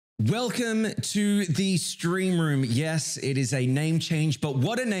Welcome to the Stream Room. Yes, it is a name change, but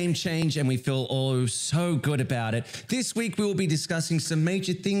what a name change, and we feel oh so good about it. This week we will be discussing some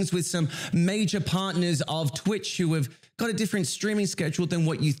major things with some major partners of Twitch who have got a different streaming schedule than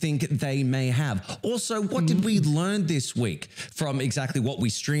what you think they may have. Also, what did we learn this week from exactly what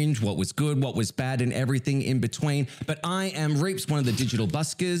we streamed, what was good, what was bad, and everything in between. But I am Reapz, one of the Digital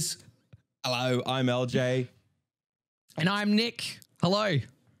Buskers. Hello, I'm LJ. And I'm Nick. Hello.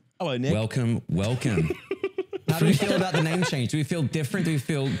 Hello, Nick. Welcome, welcome. How do we feel about the name change? Do we feel different? Do we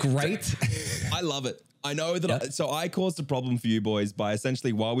feel great? I love it. I know that. So I caused a problem for you boys by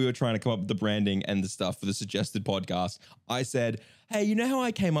essentially while we were trying to come up with the branding and the stuff for the suggested podcast, I said, hey, you know how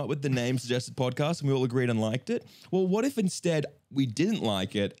I came up with the name suggested podcast and we all agreed and liked it? Well, what if instead we didn't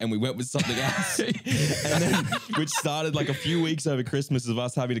like it and we went with something else? And then, which started like a few weeks over Christmas of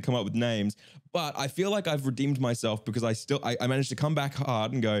us having to come up with names. But I feel like I've redeemed myself because I managed to come back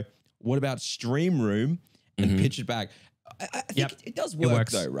hard and go, what about Stream Room and pitch it back? I think it does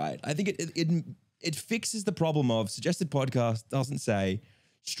work though, right? I think it fixes the problem of suggested podcast doesn't say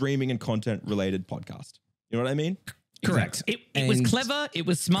streaming and content related podcast. You know what I mean? Correct. It was clever. It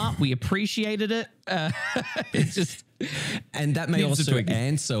was smart. We appreciated it. It's just... And that may also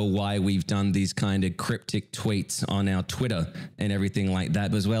answer why we've done these kind of cryptic tweets on our Twitter and everything like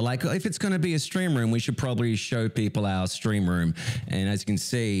that as well. Like, if it's going to be a stream room, we should probably show people our stream room. And as you can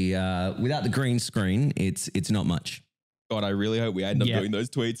see, without the green screen, it's not much. God, I really hope we end up doing those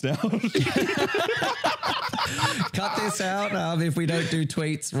tweets now. Cut this out if we don't do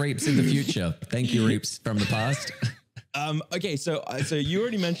tweets, Reapz in the future. Thank you, Reapz from the past. Okay, so you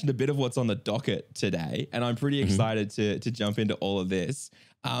already mentioned a bit of what's on the docket today, and I'm pretty excited to jump into all of this.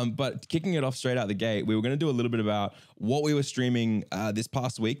 But kicking it off straight out the gate, we were going to do a little bit about what we were streaming this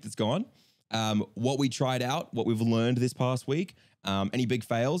past week that's gone, what we tried out, what we've learned this past week, any big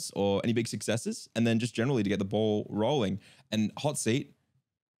fails or any big successes, and then just generally to get the ball rolling. And hot seat,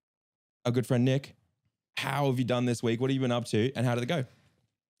 our good friend Nick, how have you done this week? What have you been up to, and how did it go?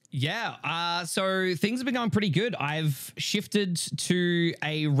 Yeah, so things have been going pretty good. I've shifted to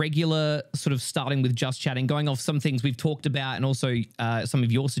a regular sort of starting with just chatting, going off some things we've talked about and also some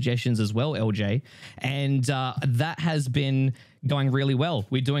of your suggestions as well, LJ. And that has been going really well.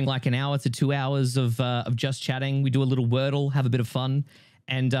 We're doing like an hour to 2 hours of just chatting. We do a little Wordle, have a bit of fun.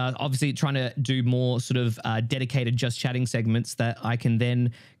 And obviously trying to do more sort of dedicated just chatting segments that I can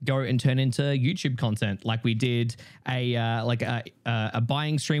then go and turn into YouTube content. Like we did a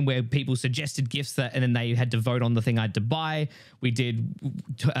buying stream where people suggested gifts and then they had to vote on the thing I had to buy. We did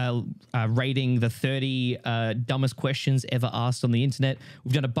rating the 30 dumbest questions ever asked on the internet.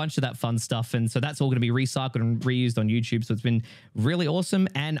 We've done a bunch of that fun stuff. And so that's all going to be recycled and reused on YouTube. So it's been really awesome.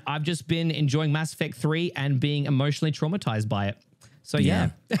 And I've just been enjoying Mass Effect 3 and being emotionally traumatized by it. So yeah.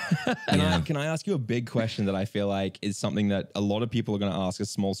 Can I ask you a big question that I feel like is something that a lot of people are going to ask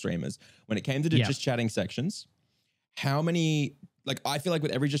as small streamers? When it came to just chatting sections, how many, like I feel like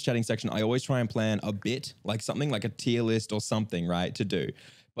with every just chatting section, I always try and plan a bit, like something like a tier list or something, right, to do.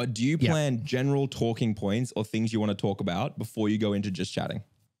 But do you plan general talking points or things you want to talk about before you go into just chatting?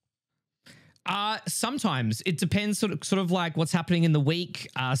 Sometimes it depends sort of like what's happening in the week.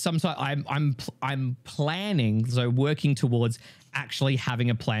 Sometimes I'm planning, so working towards actually having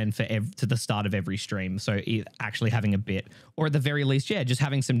a plan for to the start of every stream. So actually having a bit, or at the very least, just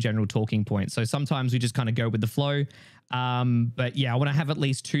having some general talking points. So sometimes we just kind of go with the flow. But yeah, I want to have at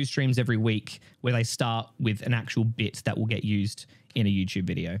least 2 streams every week where they start with an actual bit that will get used in a YouTube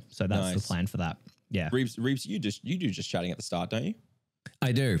video. So that's the plan for that. Yeah. Reapz, you do just chatting at the start, don't you?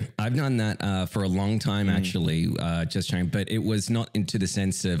 I do. I've done that for a long time, actually, just trying, but it was not into the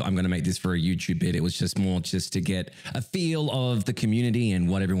sense of I'm going to make this for a YouTube bit. It was just more just to get a feel of the community and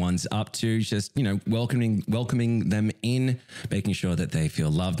what everyone's up to, just, you know, welcoming them in, making sure that they feel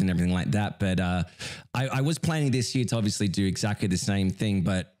loved and everything like that. But I was planning this year to obviously do exactly the same thing,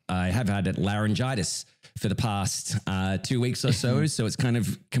 but I have had laryngitis for the past 2 weeks or so. So it's kind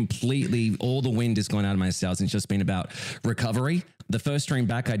of completely, all the wind has gone out of my sails. It's just been about recovery. The first stream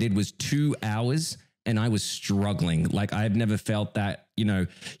back I did was 2 hours and I was struggling. Like I've never felt that, you know,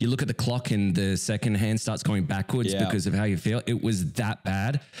 you look at the clock and the second hand starts going backwards because of how you feel. It was that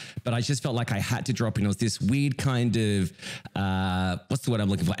bad, but I just felt like I had to drop in. It was this weird kind of, what's the word I'm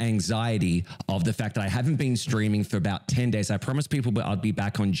looking for? Anxiety of the fact that I haven't been streaming for about 10 days. I promised people that I'd be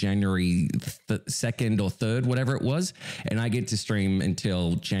back on January 2nd or 3rd, whatever it was. And I get to stream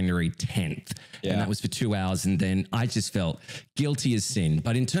until January 10th. And that was for 2 hours. And then I just felt guilty as sin.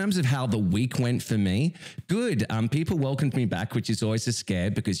 But in terms of how the week went for me, good. People welcomed me back, which is always a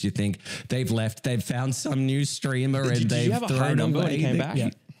scare because you think they've left, they've found some new streamer and they've have a high thrown number away. when he came back?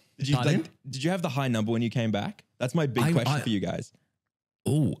 Yeah. Pardon? Did you have the high number when you came back? That's my big question for you guys.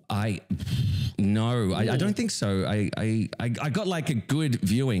 Oh, no, I don't think so. I got like a good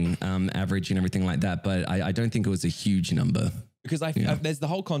viewing average and everything like that, but I don't think it was a huge number. Because there's the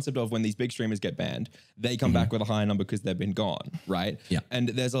whole concept of when these big streamers get banned, they come back with a higher number because they've been gone, right? Yeah. And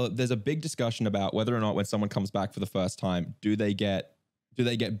there's a big discussion about whether or not when someone comes back for the first time, do they get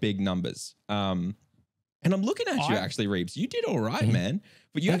big numbers? And I'm looking at you actually, Reapz. You did all right, man.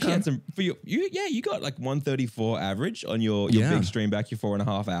 But you actually had some for you got like 134 average on your big stream back, your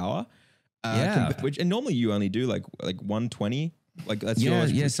 4.5 hour. Which and normally you only do like 120. Like that's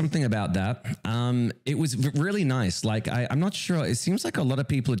yours. Yeah, something about that. It was really nice. Like I'm not sure. It seems like a lot of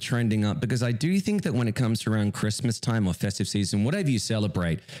people are trending up because I do think that when it comes to around Christmas time or festive season, whatever you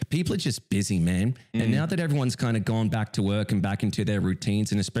celebrate, people are just busy, man. And now that everyone's kind of gone back to work and back into their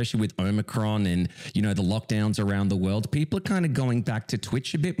routines, and especially with Omicron and the lockdowns around the world, people are kind of going back to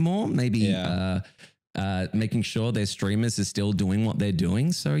Twitch a bit more. Maybe making sure their streamers are still doing what they're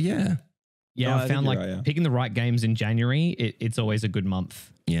doing. So yeah. Yeah, I found like picking the right games in January, it's always a good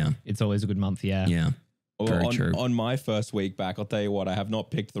month. Yeah. It's always a good month, yeah. Yeah. Very true. On my first week back, I'll tell you what, I have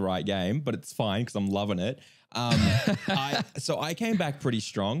not picked the right game, but it's fine because I'm loving it. So I came back pretty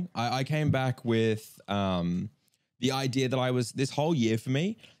strong. I came back with the idea that this whole year for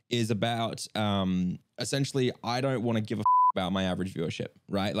me is about essentially I don't want to give a about my average viewership,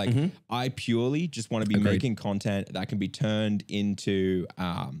 right? Like I purely just want to be making content that can be turned into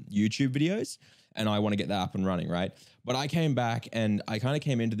YouTube videos, and I want to get that up and running, right? But I came back and I kind of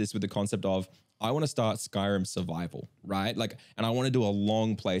came into this with the concept of I want to start Skyrim Survival, right? Like, and I want to do a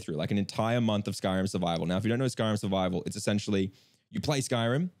long playthrough, like an entire month of Skyrim Survival. Now, if you don't know Skyrim Survival, it's essentially you play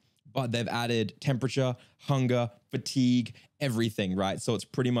Skyrim, but they've added temperature, hunger, fatigue, everything, right? So it's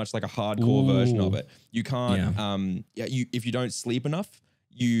pretty much like a hardcore version of it. You can't, if you don't sleep enough,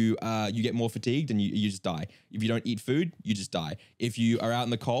 you get more fatigued and you just die. If you don't eat food, you just die. If you are out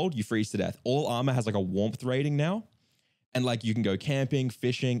in the cold, you freeze to death. All armor has like a warmth rating now, and like you can go camping,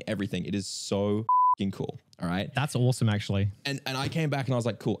 fishing, everything. It is so fucking cool. All right, that's awesome, actually. And I came back and I was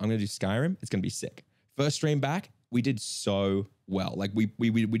like, cool, I'm gonna do Skyrim. It's gonna be sick. First stream back, we did so well. Like we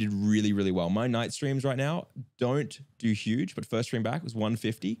did really, really well. My night streams right now don't do huge, but first stream back was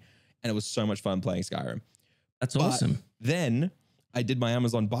 150 and it was so much fun playing Skyrim. That's awesome. Then I did my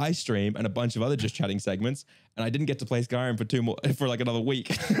Amazon buy stream and a bunch of other just chatting segments, and I didn't get to play Skyrim for like another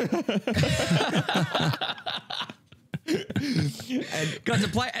week. And got to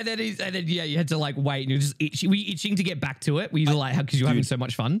play, and then you had to like wait, and you're just itching. Were you itching to get back to it? Were you like, because you were having so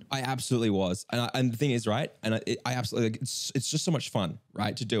much fun? I absolutely was, and the thing is, right, and I absolutely like, it's just so much fun,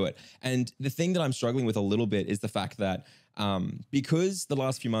 right, to do it. And the thing that I'm struggling with a little bit is the fact that because the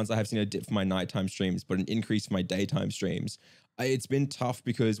last few months I have seen a dip for my nighttime streams, but an increase for my daytime streams. It's been tough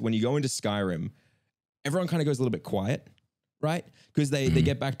because when you go into Skyrim, everyone kind of goes a little bit quiet. Right? Because they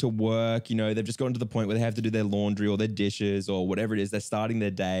get back to work, they've just gotten to the point where they have to do their laundry or their dishes or whatever it is. They're starting their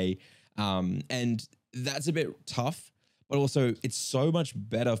day. And that's a bit tough, but also it's so much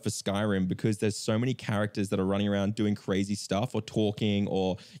better for Skyrim because there's so many characters that are running around doing crazy stuff or talking,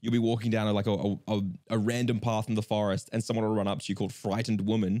 or you'll be walking down like a random path in the forest and someone will run up to you called Frightened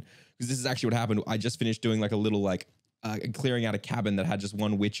Woman. Because this is actually what happened. I just finished doing like a little clearing out a cabin that had just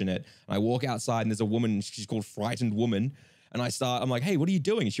one witch in it. And I walk outside and there's a woman, she's called Frightened Woman. And I'm like, hey, what are you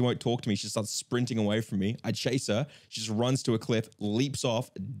doing? And she won't talk to me. She starts sprinting away from me. I chase her. She just runs to a cliff, leaps off,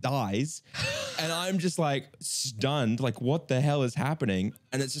 dies. And I'm just like stunned. Like, what the hell is happening?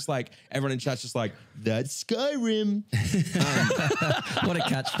 And it's just like, everyone in chat's just like, that's Skyrim. What a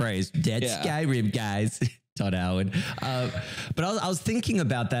catchphrase. Dead Skyrim, guys. Todd Howard. But I was thinking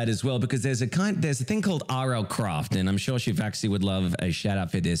about that as well, because there's a thing called RL Craft, and I'm sure Shivaxi would love a shout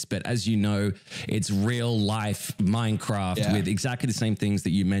out for this. But as you know, it's real life Minecraft with exactly the same things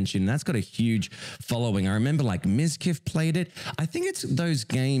that you mentioned. That's got a huge following. I remember like Mizkif played it. I think it's those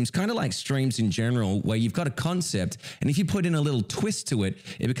games, kind of like streams in general, where you've got a concept, and if you put in a little twist to it,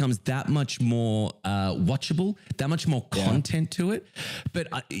 it becomes that much more watchable, that much more content to it. But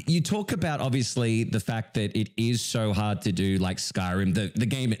you talk about obviously the fact that it is so hard to do, like Skyrim, the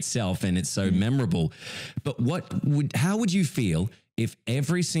game itself, and it's so memorable. But how would you feel if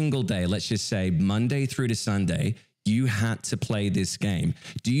every single day, let's just say Monday through to Sunday, you had to play this game?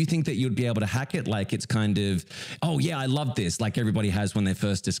 Do you think that you'd be able to hack it? Like it's kind of, oh yeah, I love this, like everybody has when they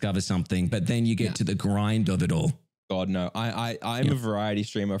first discover something, but then you get to the grind of it all. God, no. I'm a variety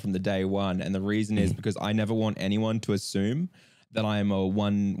streamer from the day one. And the reason is because I never want anyone to assume that I am a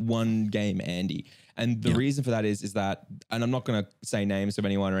one game Andy. And the reason for that is that, and I'm not going to say names of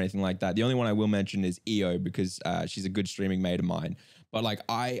anyone or anything like that. The only one I will mention is EO, because she's a good streaming mate of mine. but like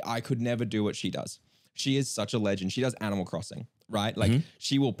I could never do what she does. She is such a legend. She does Animal Crossing, right? Like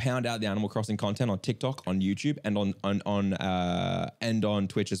she will pound out the Animal Crossing content on TikTok, on YouTube, and on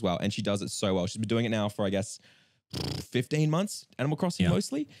Twitch as well. And she does it so well. She's been doing it now for, I guess, 15 months, Animal Crossing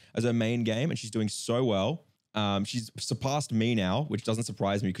mostly as her main game, and she's doing so well. She's surpassed me now, which doesn't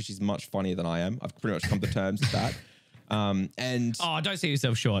surprise me because she's much funnier than I am. I've pretty much come to terms with that. And don't see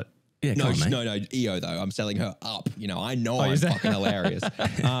yourself short. Yeah, no, EO though. I'm selling her up. You know, I'm fucking hilarious.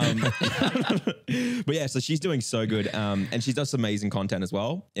 But yeah, so she's doing so good. And she does amazing content as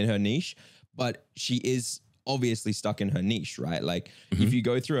well in her niche, but she is obviously stuck in her niche, right? Like if you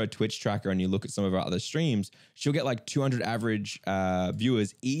go through her Twitch tracker and you look at some of her other streams, she'll get like 200 average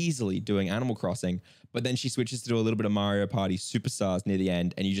viewers easily doing Animal Crossing, but then she switches to do a little bit of Mario Party Superstars near the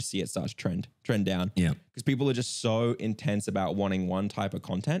end, and you just see it start to trend down. Yeah. Because people are just so intense about wanting one type of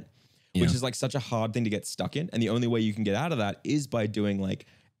content, which is like such a hard thing to get stuck in. And the only way you can get out of that is by doing like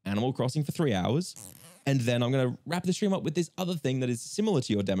Animal Crossing for 3 hours. And then I'm going to wrap the stream up with this other thing that is similar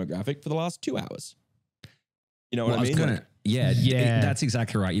to your demographic for the last 2 hours. You know what I mean? That's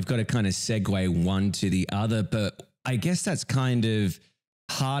exactly right. You've got to kind of segue one to the other, but I guess that's kind of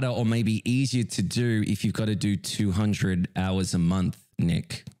harder or maybe easier to do if you've got to do 200 hours a month,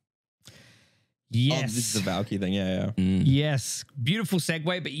 Nick. Yes. Oh, this is the Valky thing. Yeah. Yes. Beautiful segue,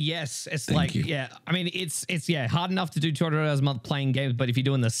 but yes, it's Thank you. I mean, it's hard enough to do 200 hours a month playing games, but if you're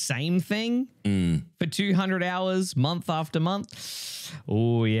doing the same thing for 200 hours month after month,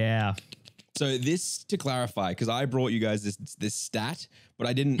 oh yeah. So this, to clarify, because I brought you guys this stat, but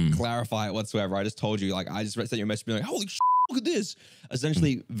I didn't clarify it whatsoever. I just told you, like, I just sent you a message being like, holy shit, look at this.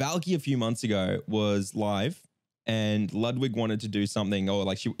 Essentially, Valky a few months ago was live, and Ludwig wanted to do something, or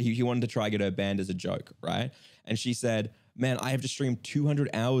like he wanted to try get her banned as a joke, right? And she said, man, I have to stream 200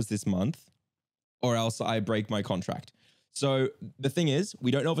 hours this month or else I break my contract. So the thing is,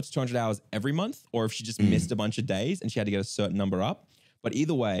 we don't know if it's 200 hours every month or if she just missed a bunch of days and she had to get a certain number up. But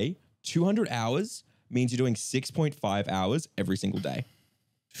either way, 200 hours means you're doing 6.5 hours every single day.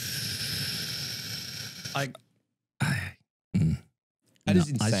 That is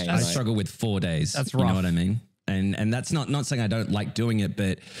insane. I struggle with 4 days. That's rough. You know what I mean? And that's not saying I don't like doing it,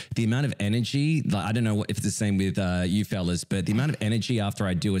 but the amount of energy, like, I don't know if it's the same with you fellas, but the amount of energy after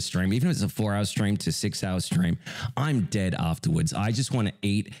I do a stream, even if it's a 4-hour stream to 6-hour stream, I'm dead afterwards. I just want to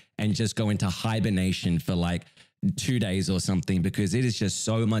eat and just go into hibernation for like 2 days or something, because it is just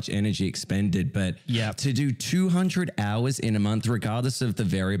so much energy expended. But to do 200 hours in a month, regardless of the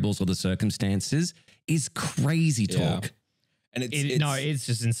variables or the circumstances, is crazy talk. And it's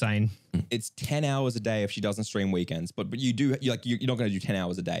just insane. It's 10 hours a day if she doesn't stream weekends, but you're not going to do 10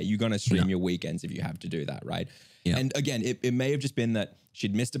 hours a day. You're going to stream your weekends if you have to do that, right? Yeah. And again, it may have just been that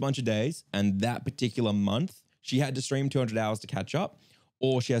she'd missed a bunch of days, and that particular month she had to stream 200 hours to catch up,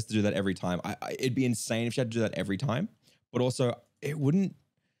 or she has to do that every time. It'd be insane if she had to do that every time, but also it wouldn't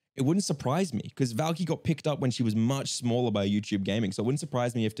surprise me, because Valky got picked up when she was much smaller by YouTube Gaming. So it wouldn't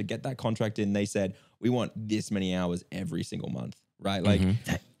surprise me if, to get that contract in, they said, we want this many hours every single month, right? Like,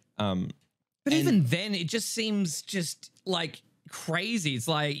 but even then, it just seems just like crazy. It's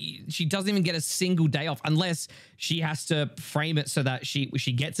like she doesn't even get a single day off unless she has to frame it so that she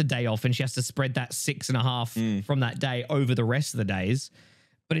gets a day off and she has to spread that 6.5 from that day over the rest of the days.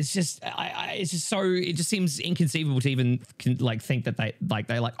 But it's just, it just seems inconceivable to even think that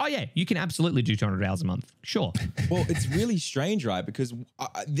they're like, oh yeah, you can absolutely do 200 hours a month. Sure. Well, it's really strange, right? Because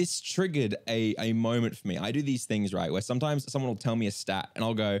this triggered a moment for me. I do these things, right, where sometimes someone will tell me a stat and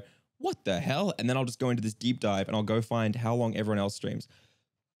I'll go, what the hell? And then I'll just go into this deep dive and I'll go find how long everyone else streams.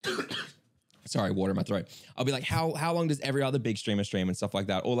 Sorry, water in my throat. I'll be like, how long does every other big streamer stream and stuff like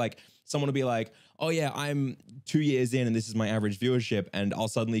that? Or like someone will be like, oh yeah, I'm 2 years in and this is my average viewership. And I'll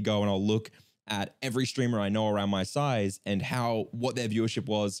suddenly go and I'll look at every streamer I know around my size and what their viewership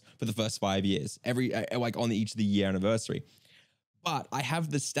was for the first 5 years, like on each of the year anniversary. But I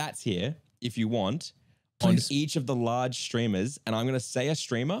have the stats here, if you want, on each of the large streamers. And I'm going to say a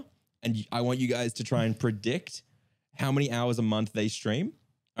streamer, and I want you guys to try and predict how many hours a month they stream.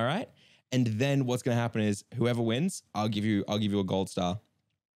 All right. And then what's going to happen is whoever wins, I'll give you a gold star.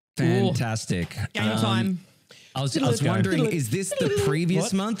 Fantastic. Game time. I was wondering, is this the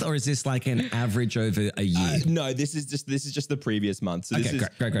previous month or is this like an average over a year? No, this is just the previous month. So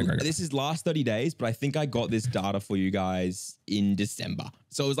okay, great. This is last 30 days, but I think I got this data for you guys in December.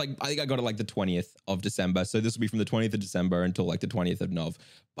 So it was like, I think I got it like the 20th of December. So this will be from the 20th of December until like the 20th of Nov.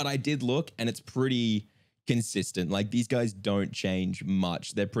 But I did look and it's pretty consistent. Like these guys don't change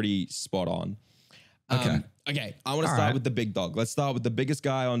much. They're pretty spot on. Okay. I want to start with the big dog. Let's start with the biggest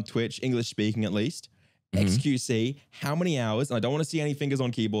guy on Twitch, English speaking at least. XQC, how many hours, and I don't want to see any fingers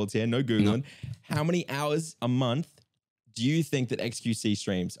on keyboards here, no Googling, how many hours a month do you think that XQC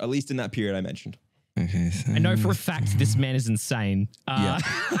streams, at least in that period I mentioned? Okay, so I know for a fact this man is insane.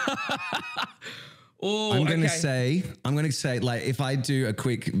 Oh, I'm gonna say, like, if I do a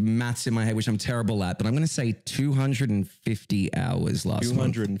quick maths in my head, which I'm terrible at, but I'm gonna say 250 hours last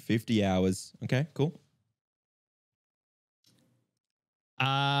month. 250 hours. Okay, cool.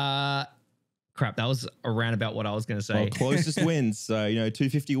 Crap, that was around about what I was gonna say. Well, closest wins. So,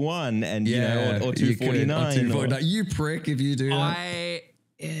 251 and, or 249. You prick if you do that.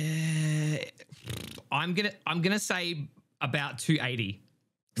 I'm gonna say about 280.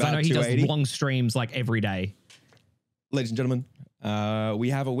 Because I About know he 280? does long streams like every day. Ladies and gentlemen, we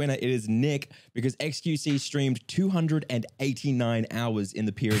have a winner. It is Nick, because XQC streamed 289 hours in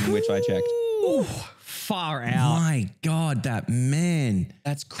the period in which I checked. Ooh, far out. My God, that man.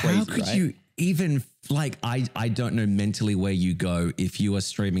 That's crazy. How could you even, like, I don't know mentally where you go if you are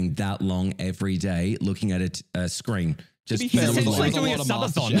streaming that long every day looking at a screen. Just To be fair, it was essentially like a doing lot a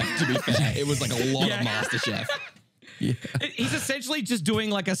of subathon. MasterChef, to be fair. It was like a lot of MasterChef. He's essentially just doing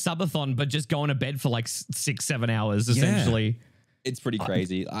like a subathon, but just going to bed for like 6-7 hours, essentially. It's pretty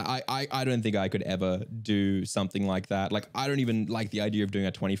crazy. I don't think I could ever do something like that. Like, I don't even like the idea of doing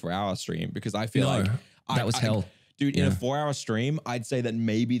a 24-hour stream, because I feel like that was hell. Dude, in a 4-hour stream, I'd say that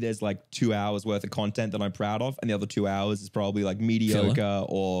maybe there's like 2 hours worth of content that I'm proud of, and the other 2 hours is probably like mediocre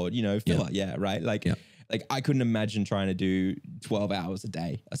or, filler. Yeah, right? Like I couldn't imagine trying to do 12 hours a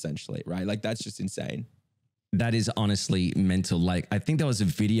day, essentially, right? Like, that's just insane. That is honestly mental. Like, I think there was a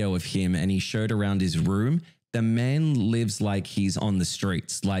video of him and he showed around his room. The man lives like he's on the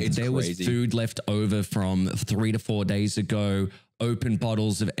streets. Like, It's there crazy. was food left over from 3 to 4 days ago, open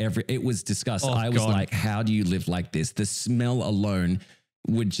bottles of it was disgusting. Oh, I was God. like, how do you live like this? The smell alone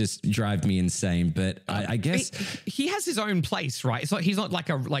would just drive me insane. But I guess He has his own place, right? It's like he's not like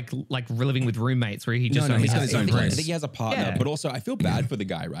living with roommates where he just No, only he's got has his own his own I place. think he has a partner, Yeah. but also I feel bad for the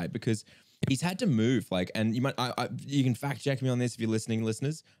guy, right? Because he's had to move, like, and you might, you can fact check me on this if you're listening,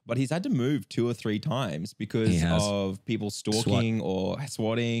 listeners, but he's had to move 2 or 3 times because of people stalking or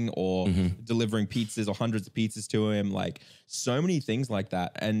swatting or delivering pizzas or hundreds of pizzas to him, like so many things like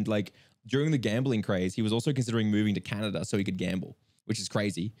that. And like during the gambling craze, he was also considering moving to Canada so he could gamble, which is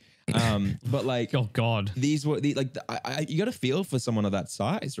crazy. But like, Oh God. these were you got to feel for someone of that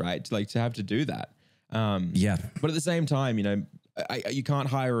size, right? To have to do that. yeah. But at the same time, you can't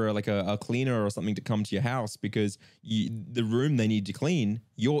hire a cleaner or something to come to your house because the room they need to clean,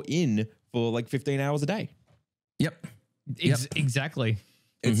 you're in for like 15 hours a day. Yep. Exactly.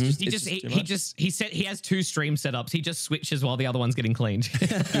 It's He said he has 2 stream setups. He just switches while the other one's getting cleaned.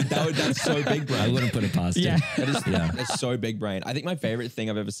 that's so big brain. I wouldn't put it past Yeah. him. That's so big brain. I think my favorite thing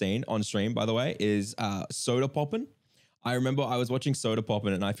I've ever seen on stream, by the way, is Soda Poppin'. I remember I was watching Soda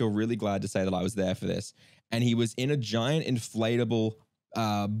Poppin', and I feel really glad to say that I was there for this. And he was in a giant inflatable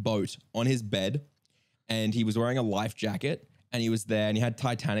boat on his bed, and he was wearing a life jacket, and he was there, and he had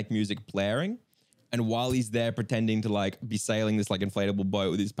Titanic music blaring. And while he's there pretending to like be sailing this like inflatable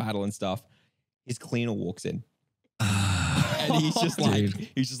boat with his paddle and stuff, his cleaner walks in. And he's just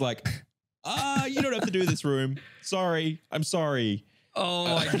like, you don't have to do this, room. Sorry. I'm sorry.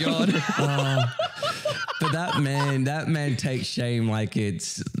 Oh my God. But that man takes shame like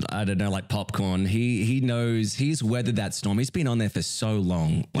it's, I don't know, like popcorn. He knows, he's weathered that storm. He's been on there for so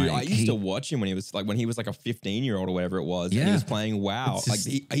long. Dude, Like, I used to watch him when he was like a 15-year-old or whatever it was. And he Yeah. was playing WoW. It's Like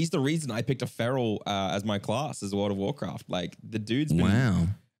just- he's the reason I picked a feral as my class as World of Warcraft. Like the dude's been, wow.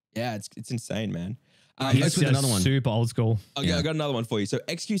 yeah, it's insane, man. Let's with another one. Super old school. I got another one for you. So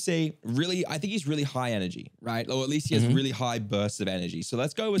XQC, really, I think he's really high energy, right? Or at least he has really high bursts of energy. So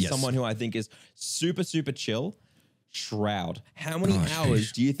let's go with someone who I think is super, super chill. Shroud. How many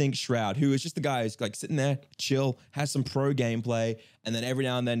hours do you think Shroud, who is just the guy who's like sitting there, chill, has some pro gameplay, and then every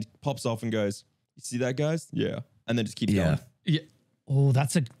now and then pops off and goes, "You see that, guys? Yeah," and then just keeps going. Yeah. Oh,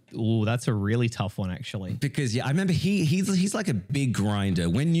 that's a really tough one, actually. Because I remember he's like a big grinder.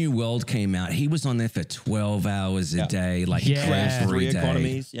 When New World came out, he was on there for 12 hours a day, like every day.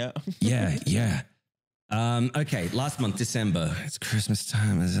 Economies, yeah. Yeah. Okay, last month, December. It's Christmas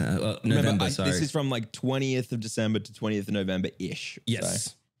time. November, Remember, sorry. this is from like 20th of December to 20th of November-ish. Yes.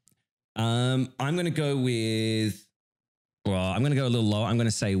 So. I'm going to go with, I'm going to go a little lower. I'm going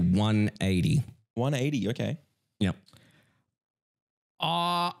to say 180. 180, okay. Yep.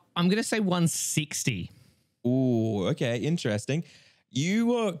 I'm going to say 160. Ooh, okay, interesting. You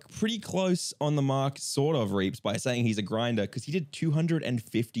were pretty close on the mark, sort of, Reapz, by saying he's a grinder because he did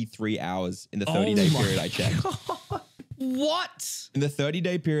 253 hours in the 30-day period I checked. What? In the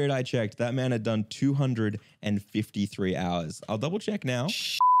 30-day period I checked, that man had done 253 hours. I'll double check now.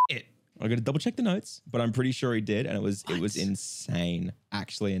 Shit. I'm going to double check the notes, but I'm pretty sure he did. And it was insane.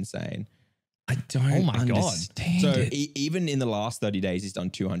 Actually insane. I don't Oh my God. understand So it. even in the last 30 days, he's done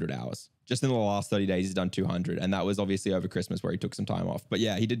 200 hours. Just in the last 30 days, he's done 200. And that was obviously over Christmas where he took some time off. But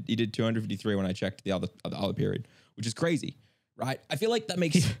yeah, he did 253 when I checked the other period, which is crazy. Right. I feel like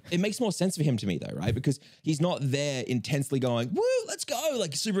it makes more sense for him to me though, right? Because he's not there intensely going, woo, let's go.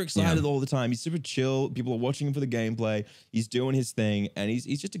 Like super excited all the time. He's super chill. People are watching him for the gameplay. He's doing his thing and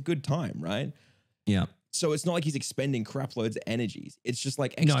he's just a good time, right? Yeah. So it's not like he's expending crap loads of energies. It's just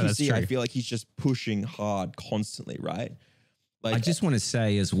like No, that's XQC, true. I feel like he's just pushing hard constantly, right? Like I just want to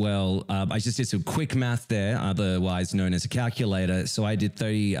say as well, I just did some quick math there, otherwise known as a calculator. So I did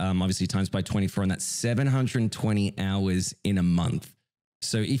 30, obviously times by 24, and that's 720 hours in a month.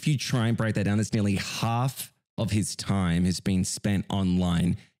 So if you try and break that down, that's nearly half of his time has been spent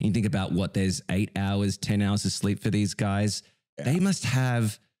online. And you think about what, there's 8 hours, 10 hours of sleep for these guys. Yeah. They must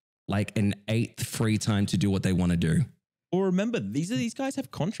have like an 8th free time to do what they want to do. Well, remember, these guys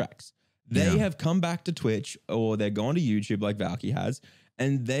have contracts. They have come back to Twitch or they're gone to YouTube like Valky has,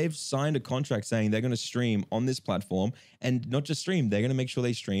 and they've signed a contract saying they're going to stream on this platform, and not just stream, they're going to make sure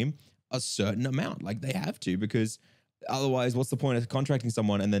they stream a certain amount. Like they have to, because otherwise what's the point of contracting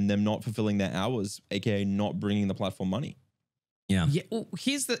someone and then them not fulfilling their hours, aka not bringing the platform money? Yeah. Yeah. Well,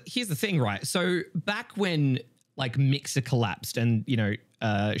 here's the thing, right? So back when like Mixer collapsed and, you know,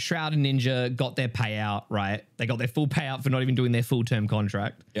 Shroud and Ninja got their payout, right? They got their full payout for not even doing their full term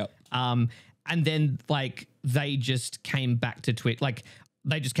contract. Yep. And then like they just came back to Twitch, like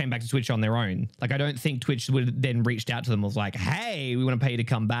they just came back to Twitch on their own. Like I don't think Twitch would have then reached out to them and was like, hey, we want to pay you to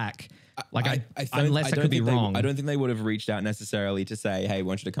come back. Like unless I could be wrong. I don't think they would have reached out necessarily to say, hey, we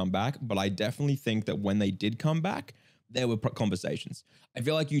want you to come back. But I definitely think that when they did come back, there were conversations. I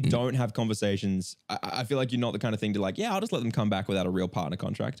feel like you don't have conversations. I feel like you're not the kind of thing to like, yeah, I'll just let them come back without a real partner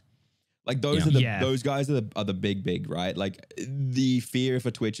contract. Like those those guys are the big, right? Like the fear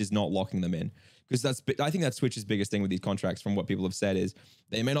for Twitch is not locking them in, because I think that's Twitch's biggest thing with these contracts, from what people have said, is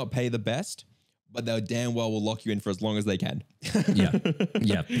they may not pay the best, but they damn well will lock you in for as long as they can. Yeah.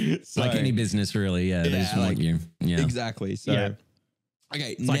 So, like any business really. Yeah. They just want you. Yeah. Exactly. So,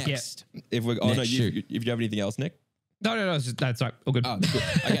 okay. Next, if we if you have anything else, Nick? No, that's right. All good. Oh, cool.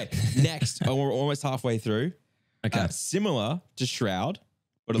 Okay. Next, we're almost halfway through. Okay. Similar to Shroud,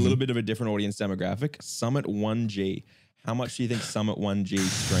 but a little bit of a different audience demographic. Summit 1G. How much do you think Summit 1G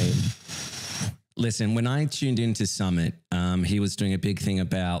streamed? Listen, when I tuned into Summit, he was doing a big thing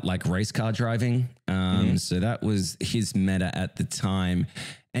about like race car driving. So that was his meta at the time.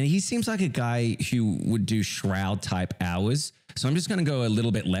 And he seems like a guy who would do Shroud type hours. So I'm just going to go a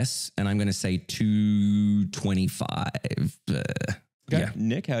little bit less, and I'm going to say 225. Okay. Yeah.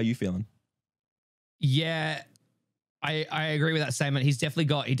 Nick, how are you feeling? Yeah, I agree with that statement. He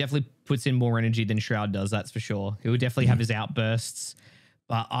definitely puts in more energy than Shroud does. That's for sure. He would definitely have his outbursts,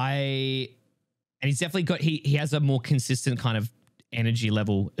 but he's definitely he has a more consistent kind of energy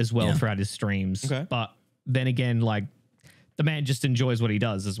level as well throughout his streams. Okay. But then again, like the man just enjoys what he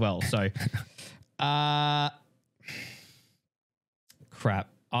does as well. So, crap.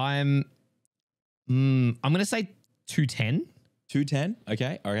 I'm going to say 210. 210.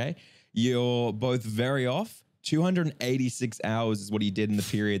 Okay. You're both very off. 286 hours is what he did in the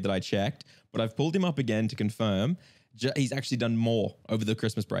period that I checked, but I've pulled him up again to confirm. He's actually done more over the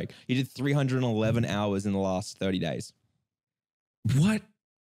Christmas break. He did 311 hours in the last 30 days. What?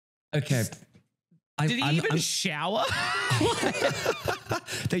 Okay. Did he even shower?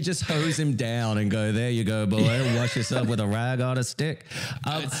 They just hose him down and go, there you go, boy. Wash yourself with a rag on a stick.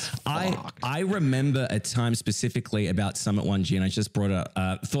 I remember a time specifically about Summit 1G, and I just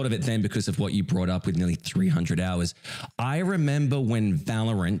thought of it then because of what you brought up with nearly 300 hours. I remember when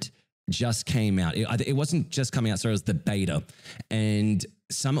Valorant just came out. It wasn't just coming out, so it was the beta. And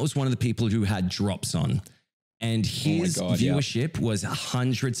Summit was one of the people who had drops on. And his viewership was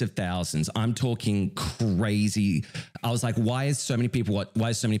hundreds of thousands. I'm talking crazy. I was like, why is so many people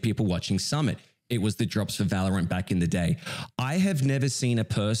watching Summit? It was the drops for Valorant back in the day. I have never seen a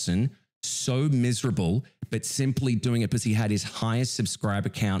person so miserable, but simply doing it because he had his highest subscriber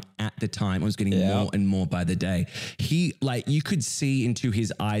count at the time. It was getting more and more by the day. You could see into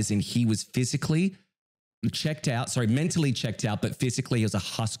his eyes, and he was mentally checked out, but physically he was a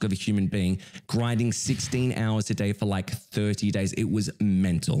husk of a human being, grinding 16 hours a day for like 30 days. It was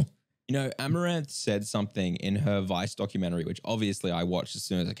mental. You know, Amaranth said something in her Vice documentary, which obviously I watched as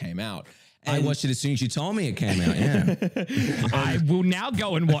soon as it came out. I watched it as soon as you told me it came out. Yeah. I will now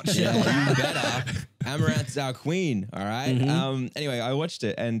go and watch it. You better. Amaranth's our queen. All right. Anyway, I watched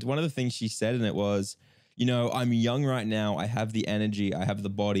it, and one of the things she said in it was, you know, I'm young right now. I have the energy, I have the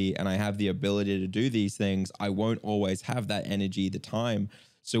body, and I have the ability to do these things. I won't always have that energy, the time.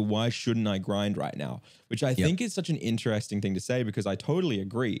 So why shouldn't I grind right now? Which I think is such an interesting thing to say, because I totally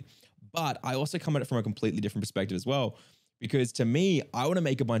agree. But I also come at it from a completely different perspective as well. Because to me, I want to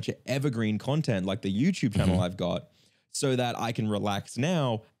make a bunch of evergreen content like the YouTube channel I've got, so that I can relax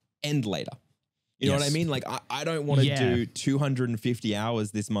now and later. You know what I mean? Like, I don't want to do 250 hours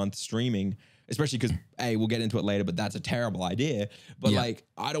this month streaming, especially because, A, we'll get into it later, but that's a terrible idea. But like,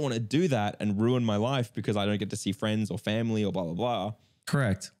 I don't want to do that and ruin my life because I don't get to see friends or family or blah, blah, blah.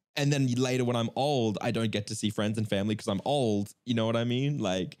 Correct. And then later when I'm old, I don't get to see friends and family because I'm old. You know what I mean?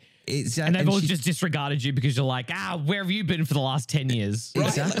 Like, and they've all just disregarded you because you're like, where have you been for the last 10 years?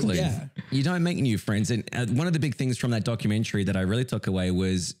 Exactly. Like, You don't make new friends. And one of the big things from that documentary that I really took away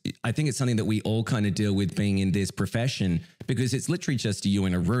was, I think it's something that we all kind of deal with being in this profession, because it's literally just you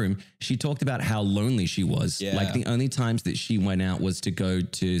in a room. She talked about how lonely she was. Like, the only times that she went out was to go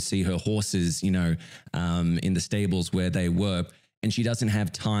to see her horses, you know, in the stables where they were. And she doesn't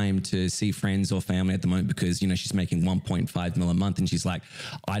have time to see friends or family at the moment because, you know, she's making 1.5 mil a month. And she's like,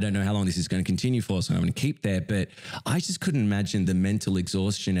 I don't know how long this is going to continue for, so I'm going to keep there. But I just couldn't imagine the mental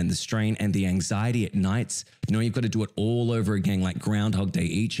exhaustion and the strain and the anxiety at nights. You know, you've got to do it all over again, like Groundhog Day,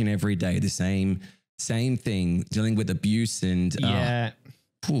 each and every day, the same thing, dealing with abuse and she's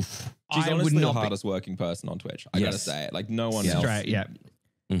honestly the hardest working person on Twitch. I gotta say it. Like, no one else. Right,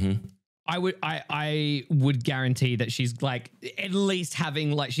 I would guarantee that she's like at least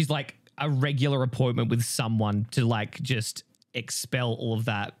having like, she's like a regular appointment with someone to like just expel all of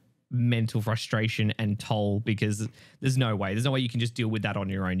that mental frustration and toll, because there's no way you can just deal with that on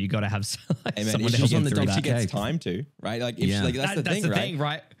your own. You got to have someone to help you through that. She gets time to, right? Like, if she, like, that's the thing,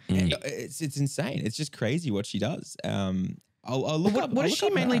 right? Mm. It's insane. It's just crazy what she does. I'll look up. What is she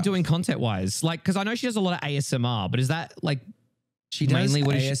mainly doing content wise? Like, because I know she does a lot of ASMR, but is that like? She does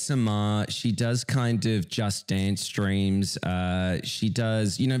ASMR. She does kind of Just Dance streams. She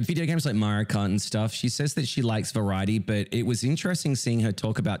does, you know, video games like Mario Kart and stuff. She says that she likes variety, but it was interesting seeing her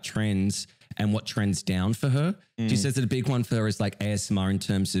talk about trends and what trends down for her. She says that a big one for her is like ASMR in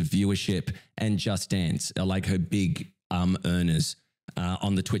terms of viewership, and Just Dance are like her big earners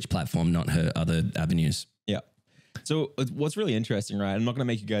on the Twitch platform, not her other avenues. Yeah. So what's really interesting, right? I'm not going to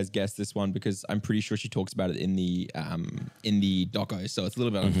make you guys guess this one because I'm pretty sure she talks about it in the doco, so it's a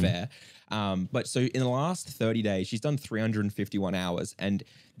little bit unfair. But so in the last 30 days, she's done 351 hours, and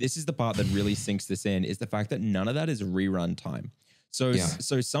this is the part that really sinks this in, is the fact that none of that is rerun time. So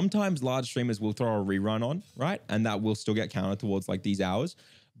sometimes large streamers will throw a rerun on, right? And that will still get counted towards like these hours.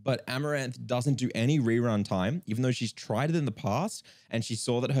 But Amaranth doesn't do any rerun time, even though she's tried it in the past, and she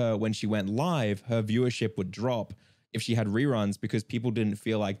saw that when she went live, her viewership would drop if she had reruns because people didn't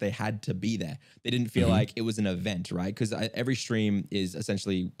feel like they had to be there. They didn't feel like it was an event, right? Because every stream is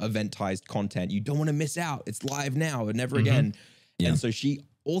essentially eventized content. You don't want to miss out. It's live now and never again. Yeah. And so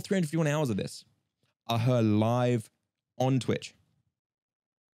all 351 hours of this are her live on Twitch.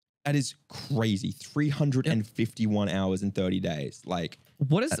 That is crazy. 351 hours in 30 days. Like,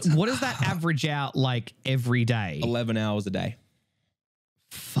 what does that average out like every day? 11 hours a day.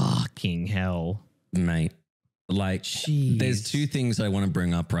 Fucking hell, mate. Like, there's two things I want to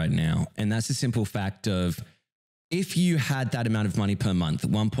bring up right now. And that's the simple fact of, if you had that amount of money per month,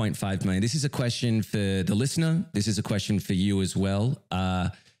 1.5 million, this is a question for the listener. This is a question for you as well.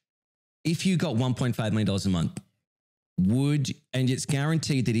 If you got $1.5 million a month, and it's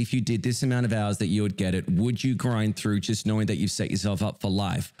guaranteed that if you did this amount of hours that you would get it, would you grind through just knowing that you've set yourself up for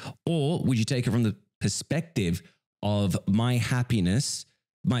life? Or would you take it from the perspective of my unhappiness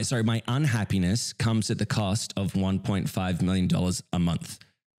comes at the cost of $1.5 million a month?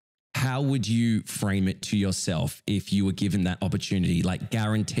 How would you frame it to yourself if you were given that opportunity? Like,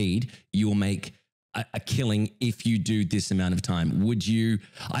 guaranteed you will make a killing if you do this amount of time. Would you?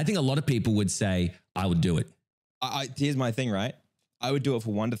 I think a lot of people would say, I would do it. Here's my thing, right? I would do it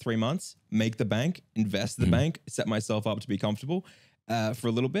for 1 to 3 months, make the bank, invest the bank, set myself up to be comfortable for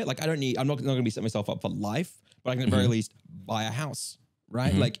a little bit. Like, I'm not going to be setting myself up for life, but I can at the very least buy a house,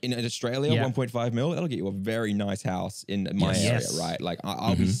 right? Like in Australia, 1.5 mil, that'll get you a very nice house in my area, right? Like,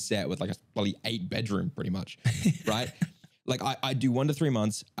 I'll be set with like a probably 8-bedroom pretty much, right? Like, I'd do 1 to 3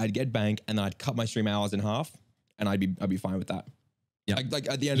 months, I'd get bank, and then I'd cut my stream hours in half, and I'd be fine with that. Yeah. Like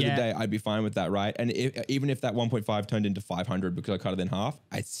at the end of the day, I'd be fine with that, right? And even if that 1.5 turned into 500 because I cut it in half,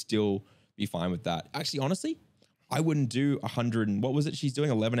 I'd still be fine with that. Actually, honestly, I wouldn't do 100 and what was it? She's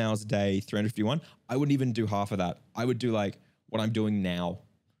doing 11 hours a day, 351. I wouldn't even do half of that. I would do like what I'm doing now.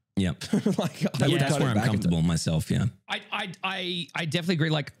 Yep. Like that's where I'm comfortable myself. Yeah. I definitely agree.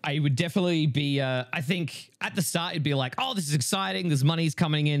 Like I would definitely be, I think at the start it'd be like, oh, this is exciting. There's money's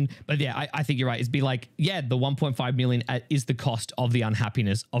coming in. But yeah, I think you're right. It'd be like, yeah, the 1.5 million is the cost of the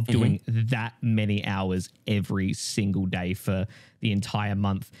unhappiness of doing that many hours every single day for the entire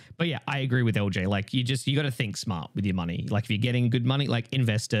month. But yeah, I agree with LJ. Like you got to think smart with your money. Like if you're getting good money, like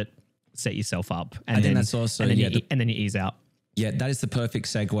invest it, set yourself up. And I think that's also, and then you ease out. Yeah, that is the perfect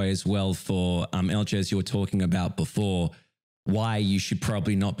segue as well for Eljayem, as you were talking about before, why you should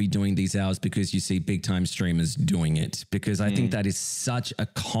probably not be doing these hours because you see big time streamers doing it. Because I think that is such a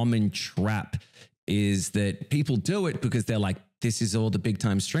common trap, is that people do it because they're like, this is all the big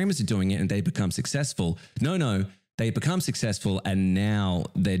time streamers are doing it and they become successful. No, they become successful and now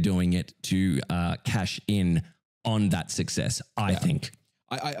they're doing it to cash in on that success, I think.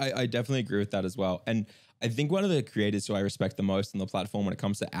 I definitely agree with that as well. And I think one of the creators who I respect the most on the platform when it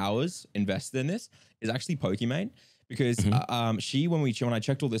comes to hours invested in this is actually Pokimane, because when I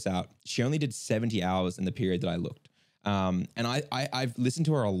checked all this out, she only did 70 hours in the period that I looked. And I've listened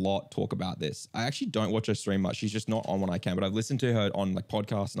to her a lot talk about this. I actually don't watch her stream much. She's just not on when I can, but I've listened to her on like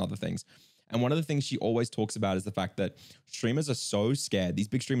podcasts and other things. And one of the things she always talks about is the fact that streamers are so scared. These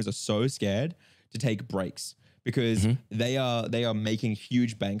big streamers are so scared to take breaks, because they are making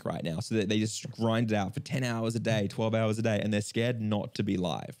huge bank right now. So that they just grind it out for 10 hours a day, 12 hours a day, and they're scared not to be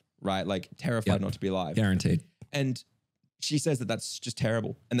live, right? Like terrified not to be live. Guaranteed. And she says that that's just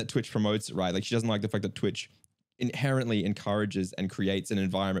terrible and that Twitch promotes it, right? Like she doesn't like the fact that Twitch inherently encourages and creates an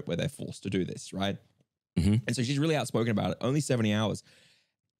environment where they're forced to do this, right? And so she's really outspoken about it. Only 70 hours.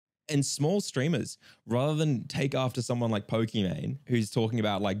 And small streamers, rather than take after someone like Pokimane, who's talking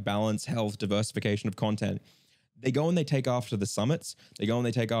about like balance, health, diversification of content, they go and they take after the summits. They go and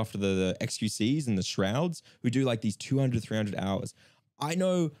they take after the XQCs and the Shrouds who do like these 200, 300 hours. I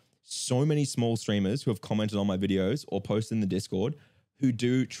know so many small streamers who have commented on my videos or posted in the Discord who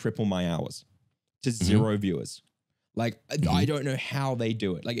do triple my hours to 0 viewers. Like, I don't know how they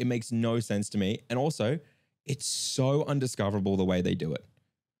do it. Like, it makes no sense to me. And also, it's so undiscoverable the way they do it.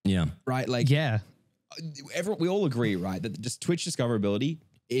 Yeah. Right? Like, yeah. We all agree, right, that just Twitch discoverability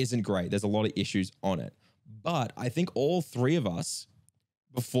isn't great. There's a lot of issues on it. But I think all three of us,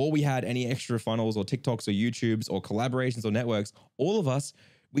 before we had any extra funnels or TikToks or YouTubes or collaborations or networks, all of us,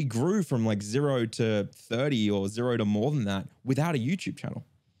 we grew from like 0 to 30 or 0 to more than that without a YouTube channel.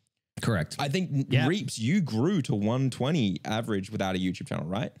 Correct. I think Reapz, you grew to 120 average without a YouTube channel,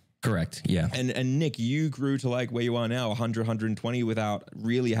 right? Correct. Yeah. And Nick, you grew to like where you are now, 100, 120 without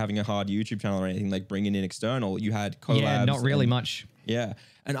really having a hard YouTube channel or anything, like bringing in external. You had collabs. Yeah, not really much. Yeah.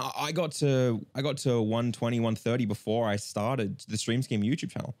 And I got to 120, 130 before I started the Stream Scheme YouTube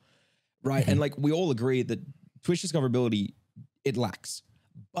channel. Right. And like we all agree that Twitch discoverability, it lacks.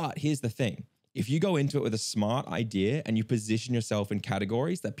 But here's the thing. If you go into it with a smart idea and you position yourself in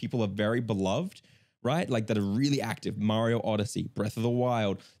categories that people are very beloved, right? Like that are really active, Mario Odyssey, Breath of the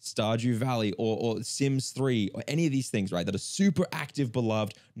Wild, Stardew Valley, or Sims 3, or any of these things, right? That are super active,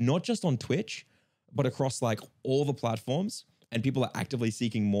 beloved, not just on Twitch, but across like all the platforms, and people are actively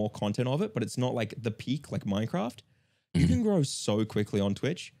seeking more content of it, but it's not like the peak like Minecraft. You can grow so quickly on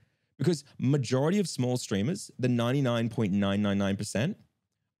Twitch because majority of small streamers, the 99.999%,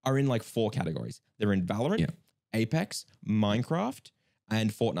 are in like 4 categories. They're in Valorant, Apex, Minecraft,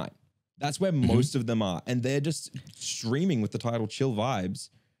 and Fortnite. That's where most of them are. And they're just streaming with the title Chill Vibes,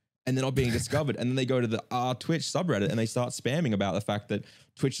 and they're not being discovered. And then they go to the Twitch subreddit and they start spamming about the fact that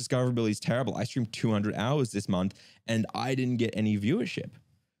Twitch discoverability is terrible. I streamed 200 hours this month and I didn't get any viewership.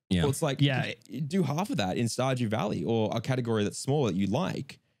 Yeah. Well, it's like, do half of that in Stardew Valley or a category that's small that you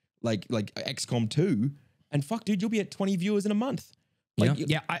like XCOM 2, and fuck, dude, you'll be at 20 viewers in a month. Like,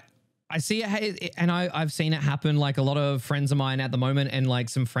 I see it, and I've seen it happen. Like a lot of friends of mine at the moment, and like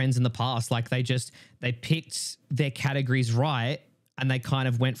some friends in the past, like they picked their categories right, and they kind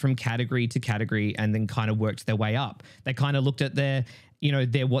of went from category to category, and then kind of worked their way up. They kind of looked at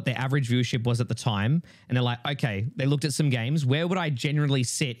what their average viewership was at the time, and they're like, okay, they looked at some games. Where would I generally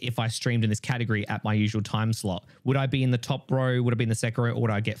sit if I streamed in this category at my usual time slot? Would I be in the top row? Would I be in the second row? Or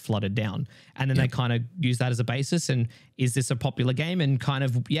would I get flooded down? And then they kind of use that as a basis. And is this a popular game? And kind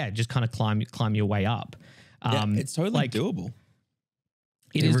of, just kind of climb your way up. It's totally doable.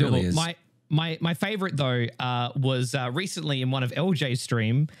 It is really doable. Is. My favorite though was recently in one of LJ's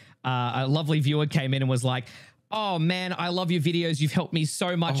stream, a lovely viewer came in and was like, "Oh man, I love your videos. You've helped me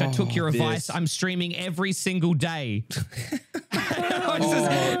so much. I took your advice. I'm streaming every single day."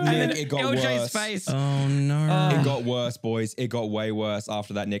 Nick, it got LJ's worse. face. Oh no. It got worse, boys. It got way worse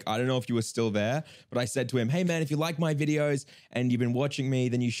after that, Nick. I don't know if you were still there, but I said to him, hey, man, if you like my videos and you've been watching me,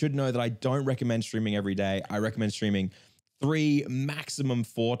 then you should know that I don't recommend streaming every day. I recommend streaming 3, maximum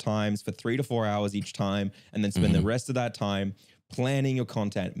 4 times for 3 to 4 hours each time, and then spend the rest of that time planning your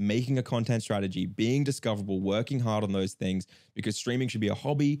content, making a content strategy, being discoverable, working hard on those things, because streaming should be a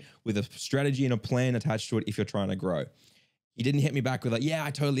hobby with a strategy and a plan attached to it if you're trying to grow. He didn't hit me back with yeah,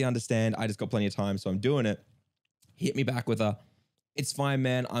 I totally understand. I just got plenty of time, so I'm doing it. He hit me back with it's fine,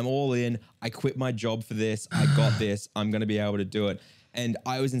 man. I'm all in. I quit my job for this. I got this. I'm going to be able to do it. And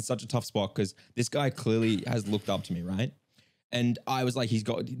I was in such a tough spot because this guy clearly has looked up to me, right? And I was like, he's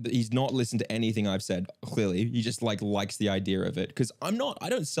not listened to anything I've said, clearly. He just likes the idea of it. Because I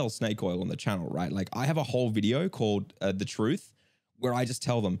don't sell snake oil on the channel, right? Like I have a whole video called The Truth, where I just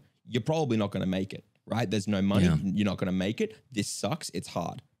tell them, you're probably not going to make it, right? There's no money. Yeah. You're not going to make it. This sucks. It's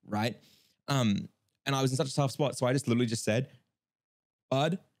hard, right? And I was in such a tough spot. So I just literally just said,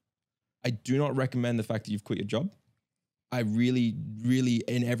 bud, I do not recommend the fact that you've quit your job. I really, really,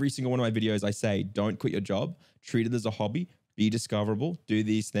 in every single one of my videos, I say, don't quit your job. Treat it as a hobby. Be discoverable, do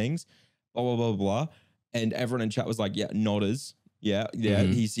these things, blah, blah, blah, blah. And everyone in chat was like, yeah, nodders. Yeah,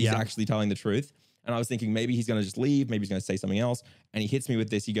 he's actually telling the truth. And I was thinking maybe he's going to just leave. Maybe he's going to say something else. And he hits me with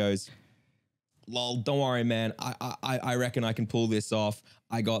this. He goes, lol, don't worry, man. I reckon I can pull this off.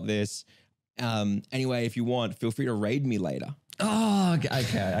 I got this. Anyway, if you want, feel free to raid me later. Oh,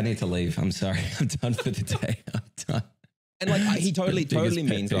 okay. I need to leave. I'm sorry. I'm done for the day. I'm done. And he totally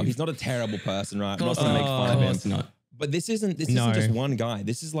means well. He's not a terrible person, right? I'm not going to make fun of him. But this isn't just one guy.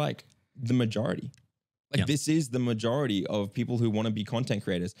 This is like the majority. This is the majority of people who want to be content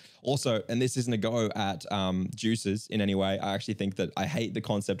creators. Also, and this isn't a go at juicers in any way. I actually think that I hate the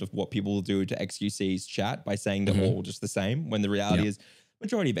concept of what people do to XQC's chat by saying they're all just the same, when the reality is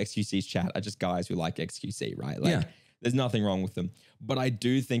majority of XQC's chat are just guys who like XQC, right? There's nothing wrong with them. But I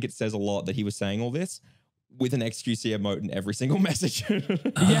do think it says a lot that he was saying all this with an XQC emote in every single message.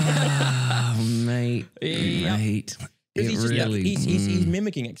 Mate. He's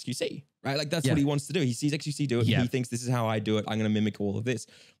mimicking XQC, right? Like that's what he wants to do. He sees XQC do it. He thinks this is how I do it. I'm going to mimic all of this.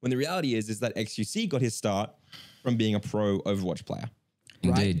 When the reality is that XQC got his start from being a pro Overwatch player.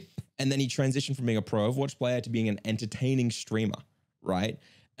 Right? Indeed. And then he transitioned from being a pro Overwatch player to being an entertaining streamer, right?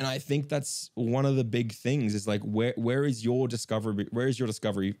 And I think that's one of the big things is where is your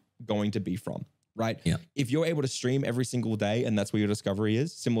discovery going to be from? Right? Yeah. If you're able to stream every single day and that's where your discovery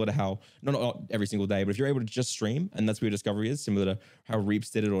is, similar to how, not every single day, but if you're able to just stream and that's where your discovery is, similar to how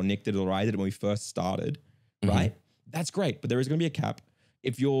Reapz did it or Nick did it or I did it when we first started, right? That's great. But there is going to be a cap.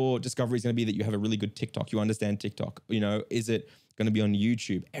 If your discovery is going to be that you have a really good TikTok, you understand TikTok, is it going to be on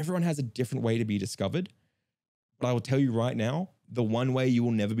YouTube? Everyone has a different way to be discovered. But I will tell you right now, the one way you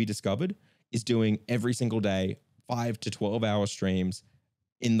will never be discovered is doing every single day, 5 to 12 hour streams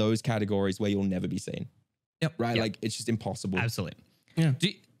in those categories where you'll never be seen. Yep. Right? Yep. It's just impossible. Absolutely. Yeah.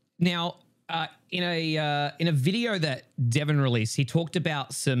 Now, in a video that Devin released, he talked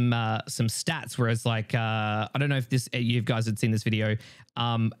about some stats where it's I don't know if you guys had seen this video,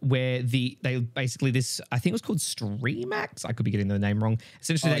 where they basically I think it was called Streamax. I could be getting the name wrong.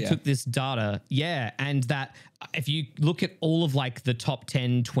 Essentially, they took this data, and that if you look at all of the top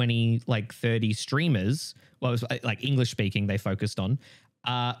 10, 20, 30 streamers, well, it was English speaking, they focused on,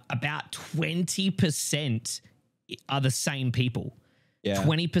 about 20% are the same people. Yeah.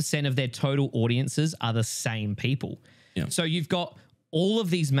 20% of their total audiences are the same people. Yeah. So you've got all of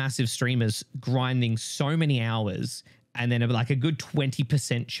these massive streamers grinding so many hours, and then a good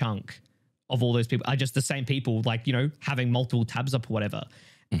 20% chunk of all those people are just the same people, having multiple tabs up or whatever.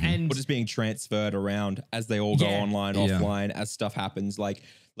 And or just being transferred around as they all go online, offline, as stuff happens. Like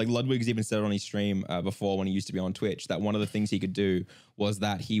Ludwig's even said on his stream before when he used to be on Twitch, that one of the things he could do was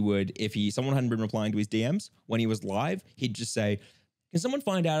that he would, if someone hadn't been replying to his DMs when he was live, he'd just say, can someone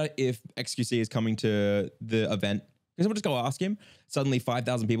find out if XQC is coming to the event? Can someone just go ask him? Suddenly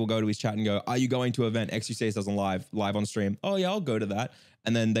 5,000 people go to his chat and go, are you going to an event? XQC doesn't live on stream. Oh yeah, I'll go to that.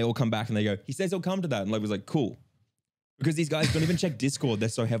 And then they all come back and they go, he says he'll come to that. And Ludwig's like, cool. Because these guys don't even check Discord. They're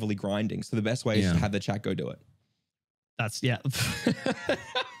so heavily grinding. So the best way is to have the chat go do it. That's, use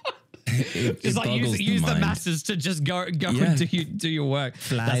the the masses to just go and do your work.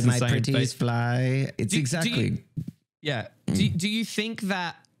 Fly, my pretties, fly. It's exactly. Do you think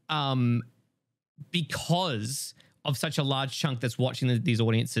that because of such a large chunk that's watching these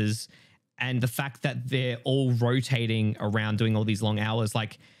audiences and the fact that they're all rotating around doing all these long hours,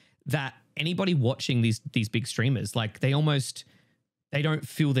 that anybody watching these big streamers, they don't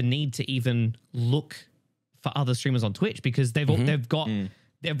feel the need to even look for other streamers on Twitch because the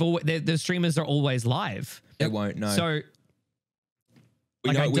streamers are always live. They won't know. So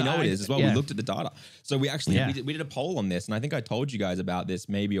we know it is as well. Yeah. We looked at the data. So we actually we did a poll on this, and I think I told you guys about this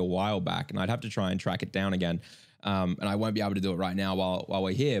maybe a while back, and I'd have to try and track it down again. And I won't be able to do it right now while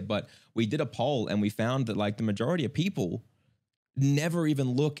we're here, but we did a poll and we found that like the majority of people never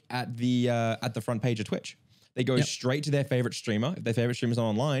even look at the front page of Twitch. They go straight to their favorite streamer. If their favorite streamer's on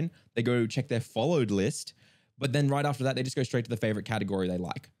online, they go check their followed list, but then right after that, they just go straight to the favorite category they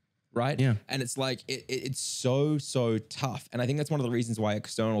like. Right? Yeah. And it's like, it's so tough. And I think that's one of the reasons why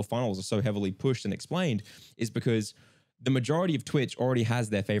external funnels are so heavily pushed and explained is because the majority of Twitch already has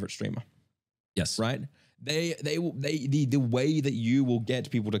their favorite streamer. Yes. Right? The way that you will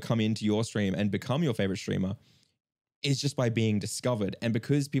get people to come into your stream and become your favorite streamer is just by being discovered. And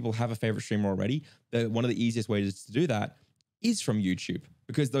because people have a favorite streamer already, one of the easiest ways to do that is from YouTube,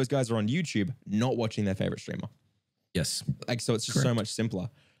 because those guys are on YouTube not watching their favorite streamer. Yes. Like, so it's just so much simpler.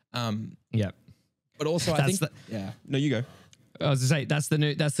 Yeah. But also I think no, you go. I was to say that's the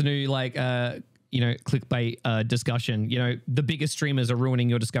new like clickbait discussion. The biggest streamers are ruining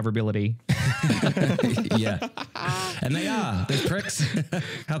your discoverability. Yeah. And they are. They're pricks.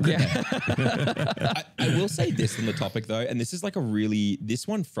 How could they? I will say this on the topic though, and this is like this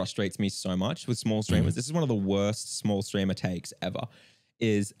one frustrates me so much with small streamers. This is one of the worst small streamer takes ever,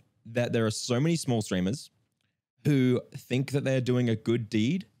 is that there are so many small streamers who think that they're doing a good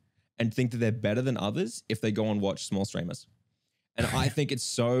deed and think that they're better than others if they go and watch small streamers. And I think it's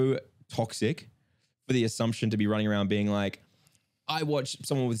so toxic for the assumption to be running around being like, I watch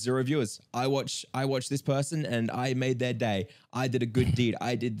someone with 0 viewers. I watch this person and I made their day. I did a good deed.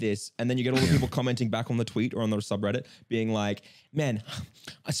 I did this. And then you get all the people commenting back on the tweet or on the subreddit being like, man,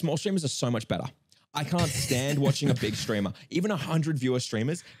 small streamers are so much better. I can't stand watching a big streamer. Even 100 viewer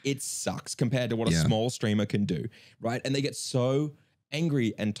streamers, it sucks compared to what a small streamer can do, right? And they get so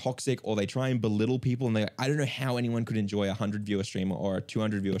angry and toxic, or they try and belittle people, and I don't know how anyone could enjoy a 100 viewer streamer or a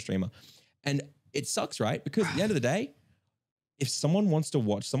 200 viewer streamer. And it sucks, right? Because at the end of the day, if someone wants to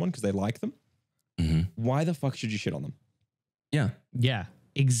watch someone because they like them, why the fuck should you shit on them? Yeah. Yeah.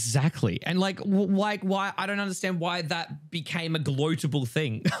 Exactly. And like why I don't understand why that became a gloatable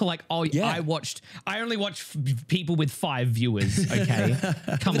thing. Like, I only watch people with 5 viewers. Okay.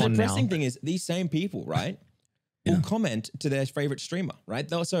 Come on now. The depressing thing is these same people, right, will comment to their favorite streamer, right?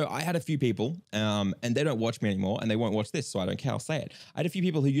 So I had a few people and they don't watch me anymore and they won't watch this, so I don't care, I'll say it. I had a few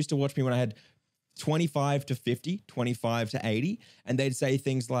people who used to watch me when I had 25 to 50, 25 to 80, and they'd say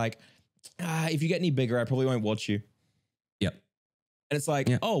things like, if you get any bigger, I probably won't watch you. And it's like,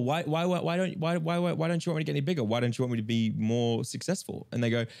 oh, why don't you want me to get any bigger? Why don't you want me to be more successful? And they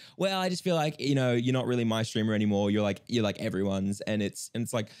go, well, I just feel like, you're not really my streamer anymore. You're like everyone's. And it's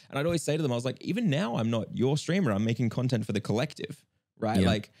like, and I'd always say to them, I was like, even now I'm not your streamer. I'm making content for the collective, right? Yeah.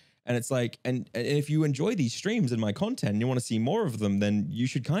 Like, and it's like, and if you enjoy these streams and my content and you want to see more of them, then you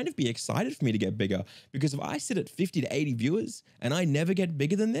should kind of be excited for me to get bigger. Because if I sit at 50 to 80 viewers and I never get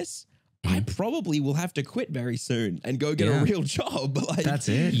bigger than this, I probably will have to quit very soon and go get a real job. Like, that's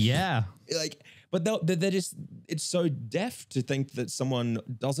it. Yeah. Like, but they're just, it's so deaf to think that someone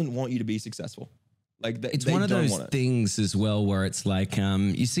doesn't want you to be successful. Like it's one of those things as well where it's like,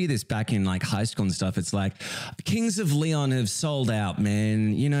 you see this back in like high school and stuff. It's like Kings of Leon have sold out,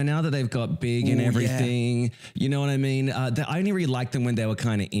 man. Now that they've got big and everything, you know what I mean? I only really liked them when they were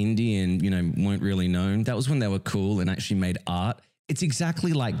kind of indie and, weren't really known. That was when they were cool and actually made art. It's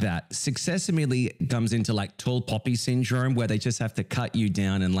exactly like that. Success immediately comes into like tall poppy syndrome where they just have to cut you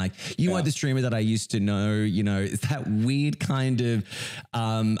down and like, you are the streamer that I used to know, it's that weird kind of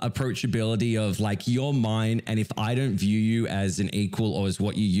approachability of like, you're mine. And if I don't view you as an equal or as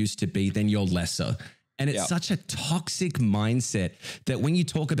what you used to be, then you're lesser. And it's such a toxic mindset that when you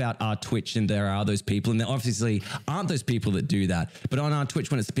talk about our Twitch and there are those people, and there obviously aren't those people that do that, but on our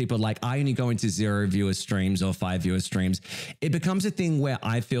Twitch, when it's the people like, I only go into 0 viewer streams or 5 viewer streams, it becomes a thing where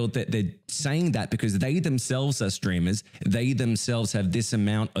I feel that they're saying that because they themselves are streamers, they themselves have this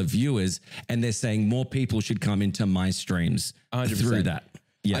amount of viewers, and they're saying more people should come into my streams 100%. Through that.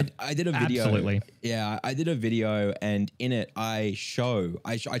 Yeah, I did a video. Absolutely. Yeah, I did a video, and in it, I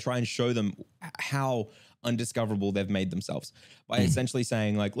try and show them how undiscoverable they've made themselves by essentially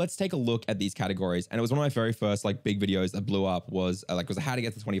saying like, let's take a look at these categories. And it was one of my very first like big videos that blew up was how to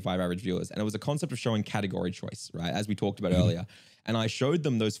get to 25 average viewers. And it was a concept of showing category choice, right? As we talked about earlier. And I showed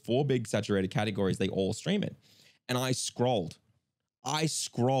them those 4 big saturated categories they all stream in. And I scrolled I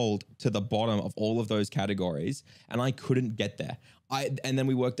scrolled to the bottom of all of those categories and I couldn't get there. And then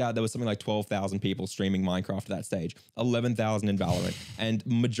we worked out there was something like 12,000 people streaming Minecraft at that stage, 11,000 in Valorant, and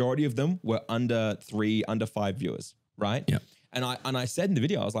majority of them were under 5 viewers, right? Yeah. And I said in the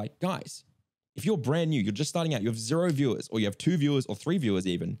video, I was like, guys, if you're brand new, you're just starting out, you have 0 viewers, or you have 2 viewers or 3 viewers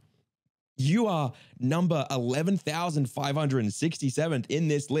even, you are number 11,567th in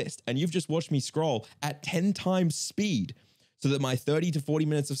this list, and you've just watched me scroll at 10 times speed so that my 30 to 40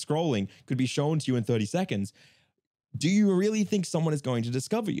 minutes of scrolling could be shown to you in 30 seconds. Do you really think someone is going to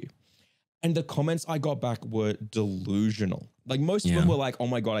discover you? And the comments I got back were delusional. Like most of them were like, oh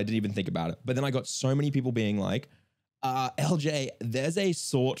my God, I didn't even think about it. But then I got so many people being like, LJ, there's a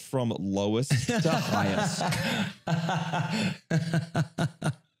sort from lowest to highest.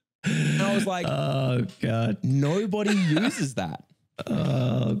 And I was like, oh God, nobody uses that.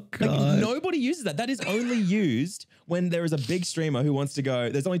 Oh God. Like, nobody uses that. That is only used when there is a big streamer who wants to go.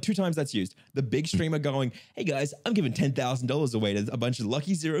 There's only 2 times that's used. The big streamer going, hey guys, I'm giving $10,000 away to a bunch of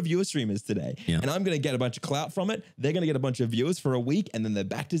lucky 0 viewer streamers today. Yeah. And I'm going to get a bunch of clout from it. They're going to get a bunch of viewers for a week and then they're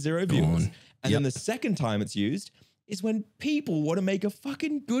back to 0 viewers. And then the second time it's used is when people want to make a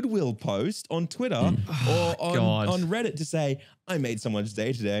fucking goodwill post on Twitter or on Reddit to say, I made someone's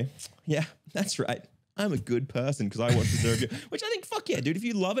day today. Yeah, that's right. I'm a good person because I watch the 0 view, which I think, fuck yeah, dude. If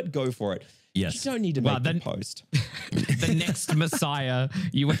you love it, go for it. Yes. You don't need to make the post. The next Messiah,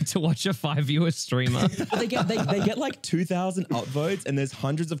 you went to watch a 5 viewer streamer. they get like 2,000 upvotes and there's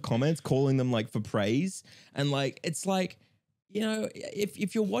hundreds of comments calling them like for praise. And like, it's like, you know,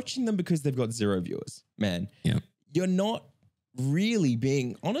 if you're watching them because they've got 0 viewers, man, you're not really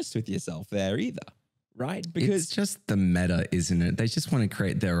being honest with yourself there either. Right? Because it's just the meta, isn't it? They just want to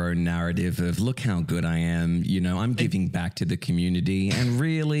create their own narrative of look how good I am. You know, I'm giving back to the community, and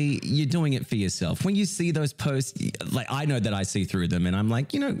really you're doing it for yourself. When you see those posts, like I know that I see through them and I'm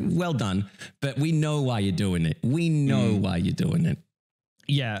like, you know, well done, but we know why you're doing it. We know why you're doing it.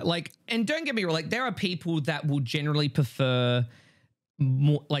 Yeah. Like, and don't get me wrong, like there are people that will generally prefer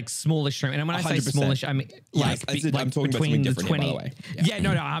more like smallish stream, and when I say 100%. smallish, I mean like, I'm talking between about something different 20, here, by the way. No,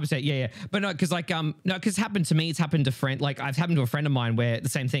 100%, yeah. But no, because like no, because it happened to me. It's happened to friend. Like I've happened to a friend of mine where the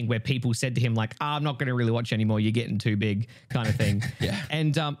same thing, where people said to him like, I'm not going to really watch anymore. You're getting too big, kind of thing.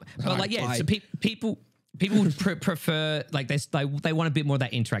 And but like so people would prefer like they want a bit more of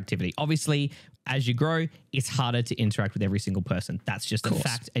that interactivity. Obviously, as you grow, it's harder to interact with every single person. That's just a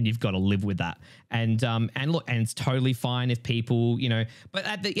fact, and you've got to live with that. And look, and it's totally fine if people, you know, but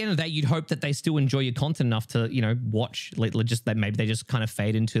at the end of the day, you'd hope that they still enjoy your content enough to, you know, watch. Like, just that maybe they just kind of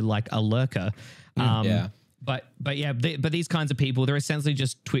fade into like a lurker. But these kinds of people, they're essentially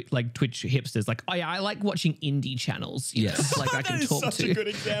just Twitch hipsters. Like, oh yeah, I like watching indie channels. Yes, like I can talk to. Such a good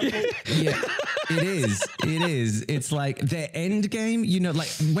example. Yeah, it is. It is. It's like their end game. You know, like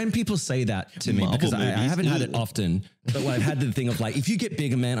when people say that to me, because I haven't had it often, but I've had the thing of like, if you get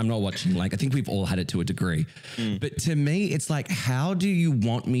bigger, man, I'm not watching. Like, I think we've all had it to a degree. But to me, it's like, how do you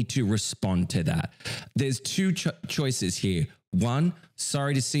want me to respond to that? There's 2 choices here. 1,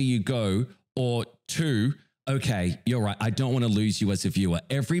 sorry to see you go, or 2. Okay, you're right. I don't want to lose you as a viewer.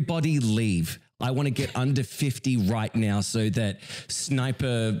 Everybody leave. I want to get under 50 right now so that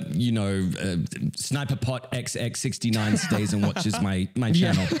Sniper, you know, Sniper Pot XX69 stays and watches my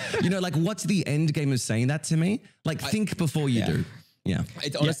channel. You know, like what's the end game of saying that to me? Like think before you do. Yeah.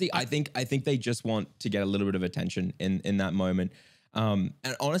 It's honestly, I think they just want to get a little bit of attention in that moment. And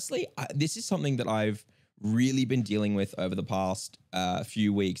honestly, this is something that I've really been dealing with over the past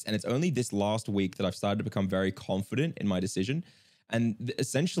few weeks. And it's only this last week that I've started to become very confident in my decision. And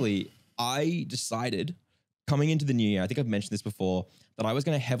essentially, I decided coming into the new year, I think I've mentioned this before, that I was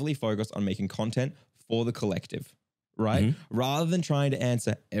going to heavily focus on making content for the collective, right? Rather than trying to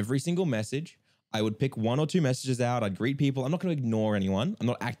answer every single message, I would pick 1 or 2 messages out. I'd greet people. I'm not going to ignore anyone. I'm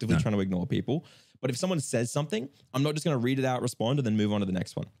not actively trying to ignore people. But if someone says something, I'm not just going to read it out, respond, and then move on to the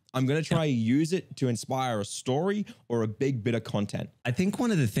next one. I'm going to try to use it to inspire a story or a big bit of content. I think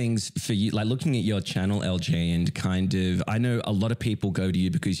one of the things for you, like looking at your channel, LJ, and kind of, I know a lot of people go to you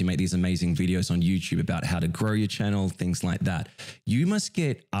because you make these amazing videos on YouTube about how to grow your channel, things like that. You must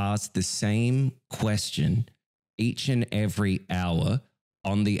get asked the same question each and every hour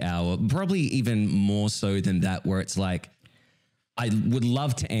on the hour, probably even more so than that, where it's like, I would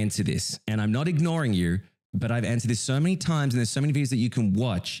love to answer this and I'm not ignoring you, but I've answered this so many times and there's so many videos that you can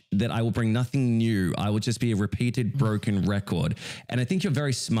watch that I will bring nothing new. I will just be a repeated broken record. And I think you're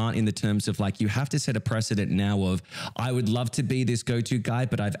very smart in the terms of like, you have to set a precedent now of, I would love to be this go-to guy,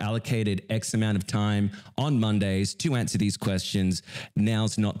 but I've allocated X amount of time on Mondays to answer these questions.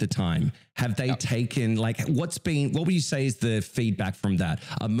 Now's not the time. Have they taken, like, what would you say is the feedback from that?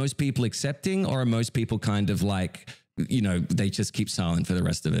 Are most people accepting, or are most people kind of like, you know, they just keep silent for the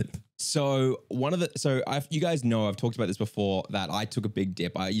rest of it? So you guys know, I've talked about this before, that I took a big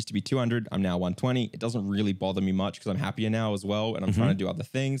dip. I used to be 200. I'm now 120. It doesn't really bother me much because I'm happier now as well. And I'm trying to do other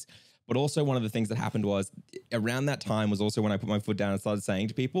things. But also one of the things that happened was around that time was also when I put my foot down and started saying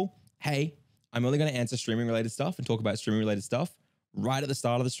to people, hey, I'm only going to answer streaming related stuff and talk about streaming related stuff right at the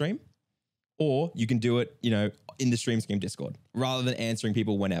start of the stream. Or you can do it, you know, in the stream scheme Discord rather than answering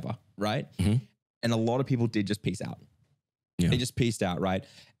people whenever. Right. And a lot of people did just peace out. Yeah. They just pieced out, right?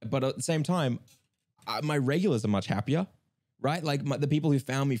 But at the same time, my regulars are much happier, right? Like the people who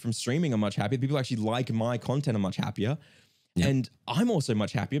found me from streaming are much happier. The people who actually like my content are much happier. Yeah. And I'm also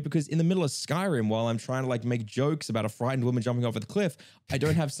much happier because in the middle of Skyrim, while I'm trying to like make jokes about a frightened woman jumping off a cliff, I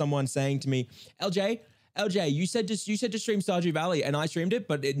don't have someone saying to me, LJ, you said to stream Stardew Valley, and I streamed it,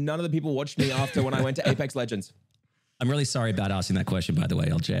 but none of the people watched me after when I went to Apex Legends. I'm really sorry about asking that question, by the way,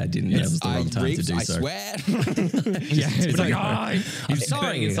 LJ. I didn't know it was the wrong time to do so. I swear. It's like, I'm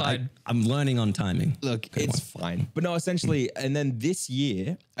sorry. I'm learning on timing. Look, it's fine. But no, essentially, and then this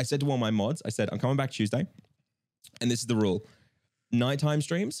year, I said to all my mods, I said, I'm coming back Tuesday. And this is the rule. Nighttime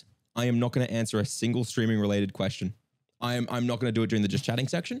streams, I am not going to answer a single streaming related question. I'm not going to do it during the just chatting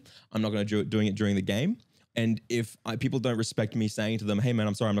section. I'm not going to doing it during the game. And if people don't respect me saying to them, hey man,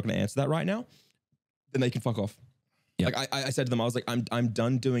 I'm sorry, I'm not going to answer that right now, then they can fuck off. Yep. Like I said to them, I was like, I'm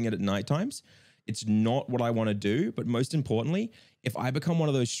done doing it at night times. It's not what I want to do. But most importantly, if I become one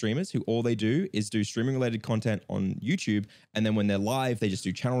of those streamers who all they do is do streaming related content on YouTube, and then when they're live, they just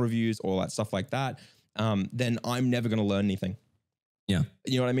do channel reviews, all that stuff like that, then I'm never going to learn anything. Yeah.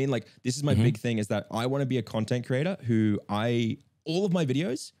 You know what I mean? Like this is my big thing, is that I want to be a content creator who all of my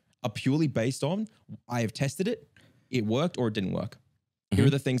videos are purely based on, I have tested it, it worked or it didn't work. Here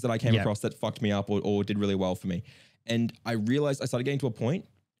are the things that I came across that fucked me up or did really well for me. And I realized I started getting to a point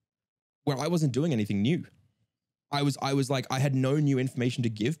where I wasn't doing anything new. I was like, I had no new information to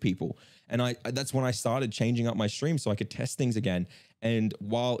give people. And that's when I started changing up my stream so I could test things again. And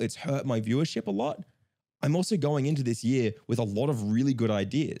while it's hurt my viewership a lot, I'm also going into this year with a lot of really good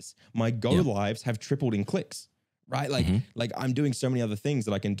ideas. My go lives have tripled in clicks, right? Like I'm doing so many other things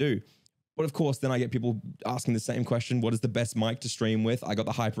that I can do. But of course, then I get people asking the same question: what is the best mic to stream with? I got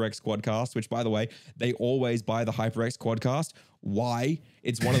the HyperX Quadcast, which, by the way, they always buy the HyperX Quadcast. Why?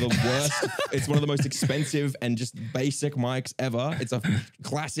 It's one of the worst. It's one of the most expensive and just basic mics ever. It's a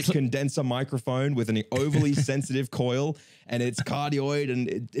classic condenser microphone with an overly sensitive coil, and it's cardioid,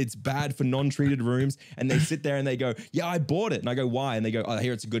 and it's bad for non-treated rooms. And they sit there and they go, "Yeah, I bought it." And I go, "Why?" And they go, "Oh, I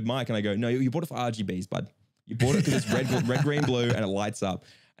hear it's a good mic." And I go, "No, you bought it for RGBs, bud. You bought it because it's red, green, blue, and it lights up."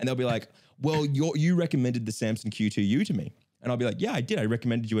 And they'll be like, well, you recommended the Samson Q2U to me. And I'll be like, yeah, I did. I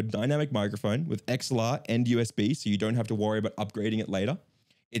recommended you a dynamic microphone with XLR and USB, so you don't have to worry about upgrading it later.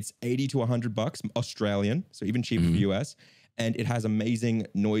 It's $80 to $100 Australian, so even cheaper for US. And it has amazing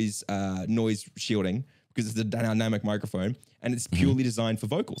noise shielding because it's a dynamic microphone, and it's purely designed for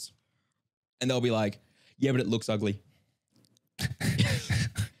vocals. And they'll be like, yeah, but it looks ugly.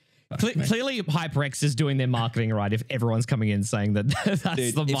 Clearly, HyperX is doing their marketing right if everyone's coming in saying that that's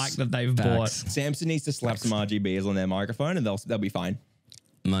the mic that they've bought. Samson needs to slap some RGBs on their microphone and they'll be fine.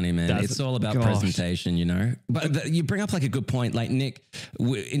 Money, man. It's all about presentation, you know. But you bring up like a good point, like Nick,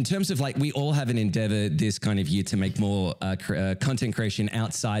 in terms of like we all have an endeavor this kind of year to make more content creation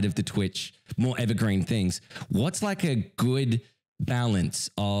outside of the Twitch, more evergreen things. What's like a good balance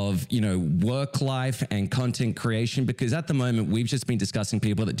of, you know, work life and content creation? Because at the moment we've just been discussing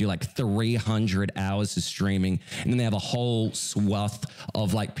people that do like 300 hours of streaming, and then they have a whole swath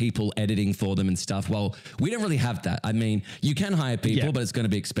of like people editing for them and stuff. Well, we don't really have that. I mean, you can hire people, but it's going to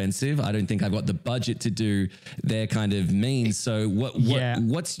be expensive. I don't think I've got the budget to do their kind of means. So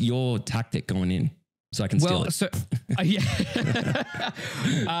what's your tactic going in? So I can steal it. So,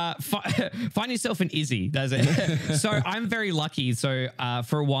 find yourself an Izzy. That's it. So I'm very lucky. So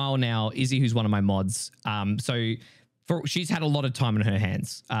for a while now, Izzy, who's one of my mods, she's had a lot of time on her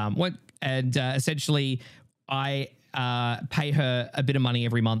hands. Essentially, I pay her a bit of money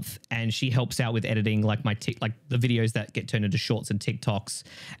every month, and she helps out with editing, like like the videos that get turned into shorts and TikToks.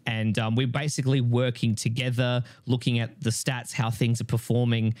 And we're basically working together, looking at the stats, how things are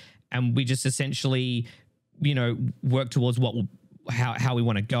performing. And we just essentially, you know, work towards how we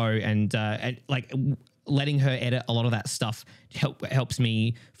want to go. And like letting her edit a lot of that stuff helps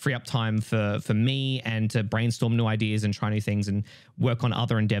me free up time for me and to brainstorm new ideas and try new things and work on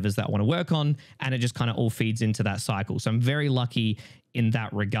other endeavors that I want to work on. And it just kind of all feeds into that cycle. So I'm very lucky in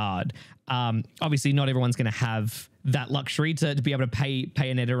that regard. Obviously not everyone's going to have that luxury to be able to pay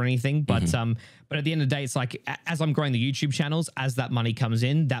an editor or anything. But but at the end of the day, it's like, as I'm growing the YouTube channels, as that money comes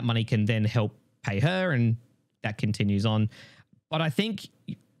in, that money can then help pay her, and that continues on. But I think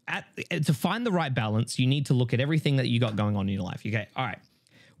to find the right balance, you need to look at everything that you got going on in your life. Okay, all right,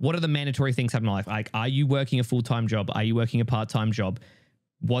 what are the mandatory things happening in life? Like, are you working a full-time job? Are you working a part-time job?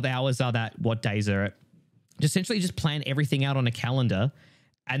 What hours are that? What days are it? Essentially just plan everything out on a calendar,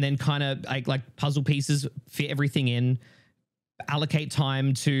 and then kind of like puzzle pieces, fit everything in, allocate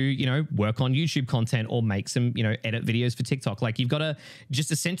time to, you know, work on YouTube content or make some, you know, edit videos for TikTok. Like, you've got to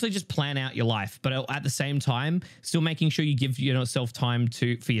just essentially just plan out your life, but at the same time, still making sure you give yourself time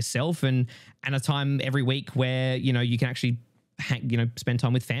for yourself and a time every week where, you know, you can actually spend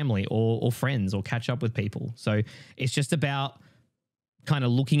time with family or friends or catch up with people. So it's just about kind of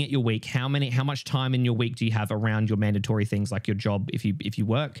looking at your week. How much time in your week do you have around your mandatory things like your job if you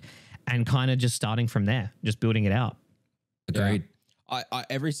work, and kind of just starting from there, just building it out. Agreed. Yeah. I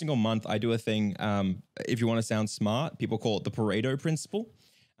every single month I do a thing. If you want to sound smart, people call it the Pareto principle.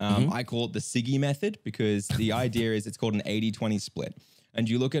 I call it the Siggy method, because the idea is it's called an 80-20 split. And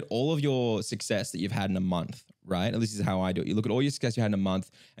you look at all of your success that you've had in a month, right? At least this is how I do it. You look at all your success you had in a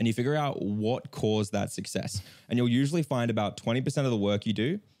month and you figure out what caused that success. And you'll usually find about 20% of the work you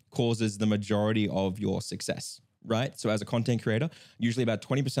do causes the majority of your success, right? So as a content creator, usually about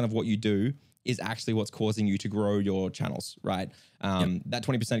 20% of what you do is actually what's causing you to grow your channels, right? That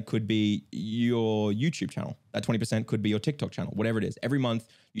 20% could be your YouTube channel. That 20% could be your TikTok channel, whatever it is. Every month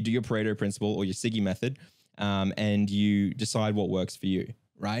you do your Pareto principle or your Siggy method, and you decide what works for you,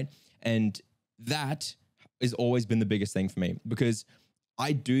 right? And that has always been the biggest thing for me, because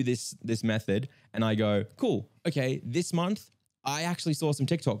I do this method and I go, cool, okay, this month I actually saw some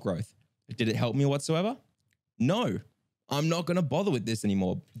TikTok growth. Did it help me whatsoever? No. I'm not going to bother with this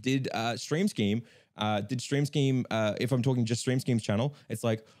anymore. Did Stream Scheme, if I'm talking just Stream Scheme's channel, it's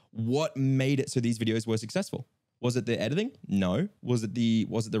like, what made it so these videos were successful? Was it the editing? No. Was it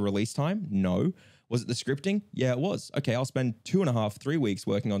the release time? No. Was it the scripting? Yeah, it was. Okay, I'll spend 2.5, 3 weeks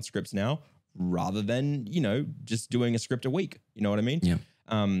working on scripts now, rather than, just doing a script a week. You know what I mean? Yeah.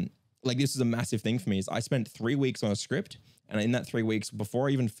 Like, this is a massive thing for me, is I spent 3 weeks on a script. And in that 3 weeks, before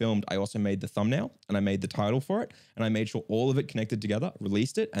I even filmed, I also made the thumbnail and I made the title for it. And I made sure all of it connected together,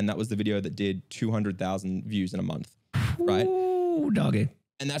 released it. And that was the video that did 200,000 views in a month, right? Ooh, doggy.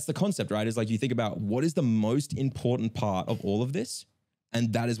 And that's the concept, right? Is like, you think about what is the most important part of all of this?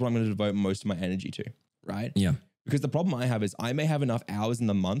 And that is what I'm going to devote most of my energy to, right? Yeah. Because the problem I have is I may have enough hours in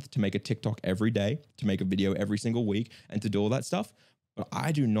the month to make a TikTok every day, to make a video every single week, and to do all that stuff. But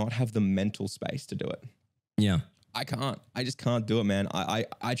I do not have the mental space to do it. Yeah. I can't. I just can't do it, man.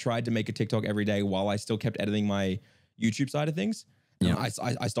 I tried to make a TikTok every day while I still kept editing my YouTube side of things. Yeah.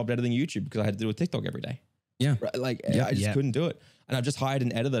 I stopped editing YouTube because I had to do a TikTok every day. Yeah. Right? Like, I just couldn't do it. And I've just hired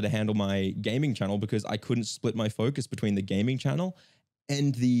an editor to handle my gaming channel because I couldn't split my focus between the gaming channel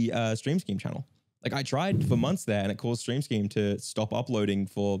and the Stream Scheme channel. Like, I tried for months there, and it caused Stream Scheme to stop uploading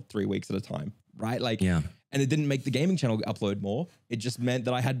for 3 weeks at a time, right? Like, yeah. And it didn't make the gaming channel upload more. It just meant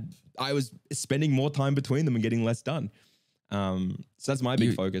that I was spending more time between them and getting less done. So that's my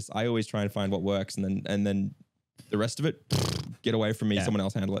big focus. I always try and find what works, and then the rest of it, get away from me. Yeah. Someone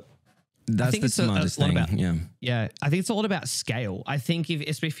else handle it. That's the smartest thing. Yeah, I think it's a lot about scale. I think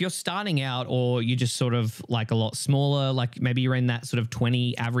if you're starting out, or you just sort of like a lot smaller, like maybe you're in that sort of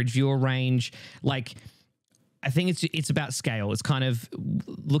 20 average viewer range, like, I think it's about scale. It's kind of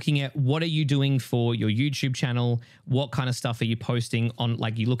looking at what are you doing for your YouTube channel? What kind of stuff are you posting on?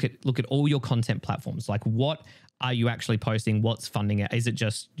 Like, you look at all your content platforms. Like, what are you actually posting? What's funding it? Is it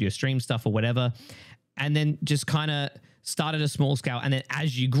just your stream stuff or whatever? And then just kind of start at a small scale. And then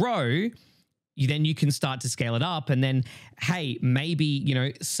as you grow, you can start to scale it up. And then, hey,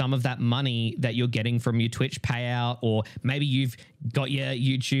 maybe, some of that money that you're getting from your Twitch payout, or maybe you've got your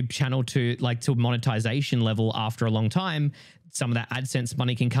YouTube channel to monetization level after a long time, some of that AdSense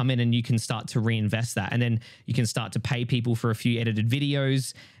money can come in and you can start to reinvest that. And then you can start to pay people for a few edited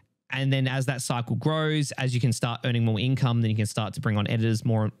videos. And then as that cycle grows, as you can start earning more income, then you can start to bring on editors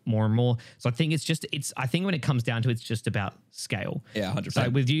more and more. So I think I think when it comes down to it, it's just about scale. Yeah, 100%. So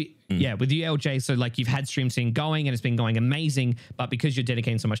with you, with you, LJ, so like, you've had Stream Scene going and it's been going amazing, but because you're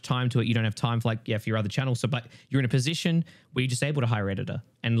dedicating so much time to it, you don't have time for for your other channels. So, but you're in a position where you're just able to hire an editor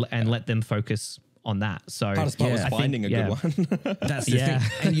and let them focus on that. So hardest part was finding a good one. That's the thing.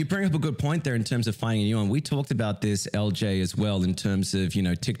 And you bring up a good point there in terms of finding a new one. We talked about this, LJ, as well, in terms of, you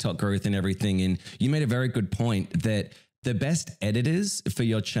know, TikTok growth and everything. And you made a very good point that the best editors for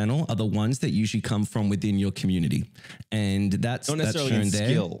your channel are the ones that usually come from within your community. And that's not necessarily shown in there.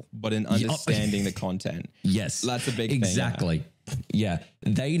 skill, but in understanding the content. Yes. That's a big thing. Exactly. Yeah.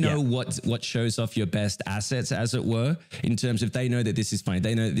 They know what shows off your best assets, as it were, in terms of they know that this is funny.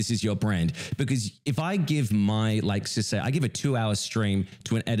 They know that this is your brand. Because if I give let's just say, I give a 2-hour stream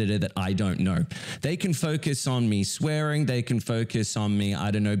to an editor that I don't know, they can focus on me swearing. They can focus on me,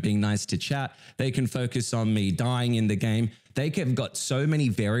 I don't know, being nice to chat. They can focus on me dying in the game. They have got so many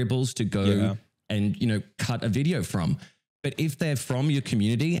variables to go and, you know, cut a video from. But if they're from your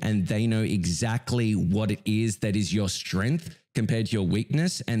community and they know exactly what it is that is your strength compared to your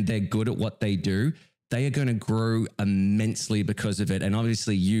weakness, and they're good at what they do, they are going to grow immensely because of it. And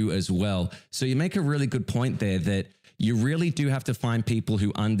obviously you as well. So you make a really good point there that you really do have to find people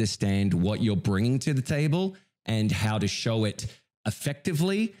who understand what you're bringing to the table and how to show it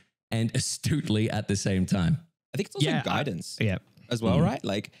effectively and astutely at the same time. I think it's also guidance as well, Mm-hmm. right?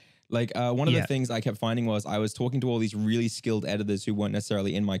 Like one of the things I kept finding was I was talking to all these really skilled editors who weren't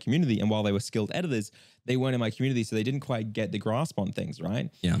necessarily in my community. And while they were skilled editors, they weren't in my community. So they didn't quite get the grasp on things, right?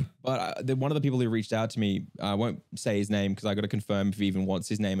 Yeah. But one of the people who reached out to me, I won't say his name because I got to confirm if he even wants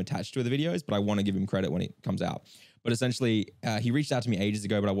his name attached to the videos, but I want to give him credit when it comes out. But essentially, he reached out to me ages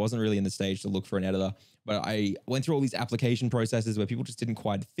ago, but I wasn't really in the stage to look for an editor. But I went through all these application processes where people just didn't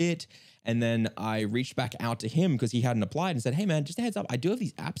quite fit. And then I reached back out to him because he hadn't applied and said, hey, man, just a heads up. I do have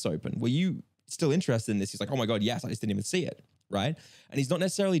these apps open. Were you still interested in this? He's like, oh my God, yes. I just didn't even see it. Right. And he's not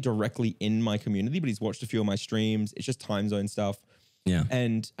necessarily directly in my community, but he's watched a few of my streams. It's just time zone stuff. Yeah.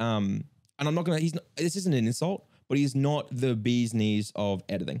 And I'm not going to, this isn't an insult, but he's not the bee's knees of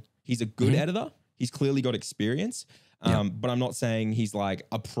editing. He's a good editor. He's clearly got experience. But I'm not saying he's like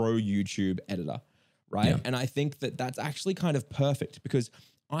a pro YouTube editor. Right. Yeah. And I think that that's actually kind of perfect because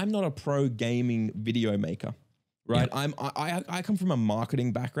I'm not a pro gaming video maker. Right. Yeah. I come from a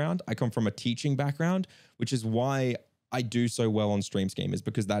marketing background. I come from a teaching background, which is why I do so well on stream schemers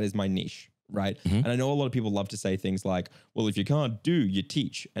because that is my niche. Right. And I know a lot of people love to say things like, well, if you can't do, you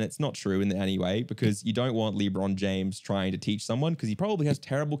teach. And it's not true in any way because you don't want LeBron James trying to teach someone because he probably has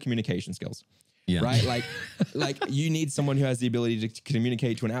terrible communication skills. Yeah. Right. Like you need someone who has the ability to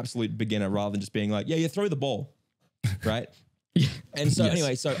communicate to an absolute beginner rather than just being like, yeah, you throw the ball. Right. And so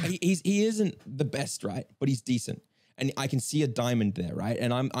anyway, so he isn't the best, right? But he's decent. And I can see a diamond there, right?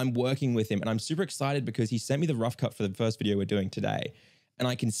 And I'm working with him and I'm super excited because he sent me the rough cut for the first video we're doing today. And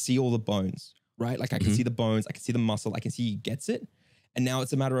I can see all the bones, right? Like I can see the bones, I can see the muscle, I can see he gets it. And now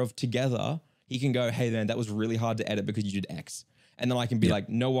it's a matter of together, he can go, hey man, that was really hard to edit because you did X. And then I can be like,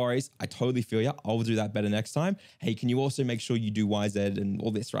 no worries. I totally feel you. I'll do that better next time. Hey, can you also make sure you do Y, Z and all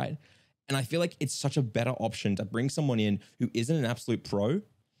this, right? And I feel like it's such a better option to bring someone in who isn't an absolute pro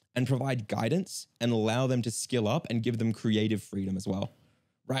and provide guidance and allow them to skill up and give them creative freedom as well.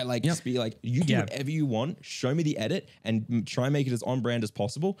 Right? Like just be like, you do whatever you want, show me the edit and try and make it as on brand as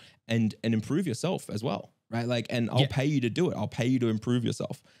possible and improve yourself as well. Right? Like, and I'll pay you to do it. I'll pay you to improve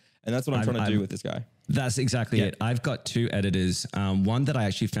yourself. And that's what I'm trying to do with this guy. That's exactly it. I've got two editors, one that I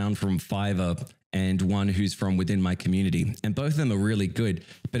actually found from Fiverr and one who's from within my community. And both of them are really good.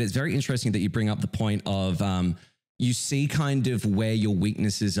 But it's very interesting that you bring up the point of you see kind of where your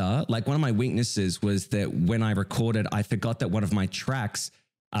weaknesses are. Like one of my weaknesses was that when I recorded, I forgot that one of my tracks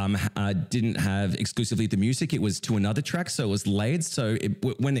didn't have exclusively the music. It was to another track. So it was layered. So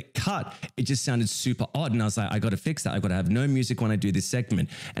when it cut, it just sounded super odd. And I was like, I got to fix that. I got to have no music when I do this segment.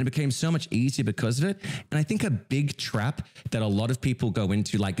 And it became so much easier because of it. And I think a big trap that a lot of people go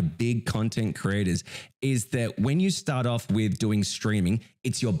into, like big content creators, is that when you start off with doing streaming,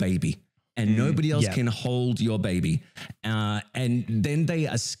 it's your baby. And nobody else can hold your baby. And then they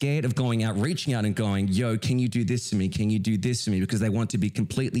are scared of going out, reaching out and going, yo, can you do this to me? Can you do this to me? Because they want to be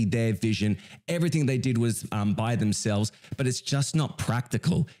completely their vision. Everything they did was by themselves, but it's just not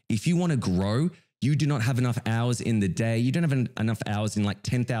practical. If you want to grow, you do not have enough hours in the day. You don't have enough hours in like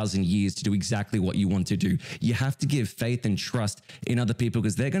 10,000 years to do exactly what you want to do. You have to give faith and trust in other people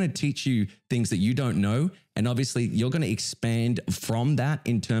because they're going to teach you things that you don't know. And obviously you're going to expand from that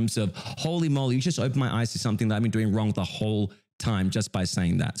in terms of, holy moly, you just opened my eyes to something that I've been doing wrong the whole time just by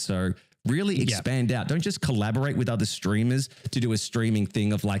saying that. So really expand out. Don't just collaborate with other streamers to do a streaming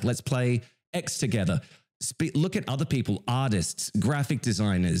thing of like, let's play X together. Look at other people, artists, graphic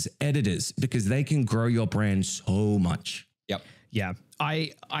designers, editors, because they can grow your brand so much. Yep. Yeah.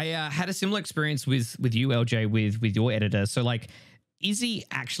 I had a similar experience with you, LJ, with your editor. So like Izzy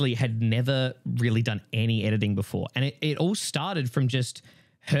actually had never really done any editing before. And it all started from just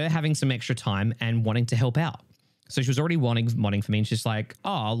her having some extra time and wanting to help out. So she was already modding for me, and she's like,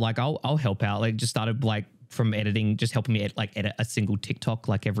 oh, like I'll help out. Like just started like from editing, just helping me edit a single TikTok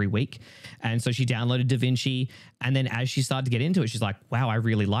like every week. And so she downloaded DaVinci. And then as she started to get into it, she's like, wow, I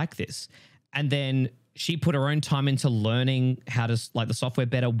really like this. And then she put her own time into learning how to like the software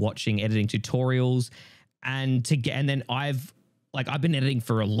better, watching editing tutorials, and then I've been editing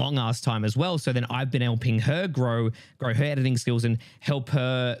for a long ass time as well. So then I've been helping her grow her editing skills and help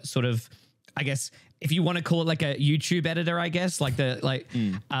her sort of, I guess, if you want to call it like a YouTube editor, I guess, like I just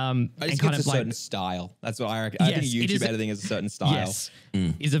think it's a certain style. That's what I reckon. I think YouTube editing is a certain style. Yes,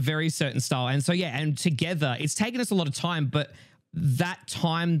 is a very certain style. And so, yeah, and together it's taken us a lot of time, but that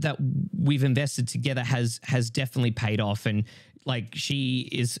time that we've invested together has definitely paid off. And like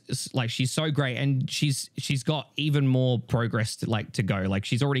she's so great, and she's got even more progress to go. Like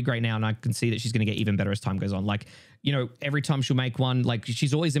she's already great now, and I can see that she's going to get even better as time goes on. Like, you know, every time she'll make one, like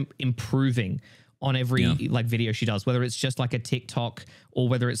she's always improving on every like video she does, whether it's just like a TikTok or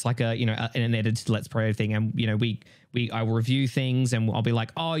whether it's like a, you know, an edited Let's Play thing. And, you know, I will review things and I'll be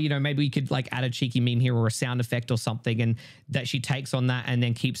like, oh, you know, maybe we could like add a cheeky meme here or a sound effect or something. And that she takes on that and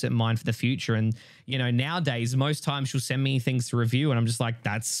then keeps it in mind for the future. And, you know, nowadays, most times she'll send me things to review and I'm just like,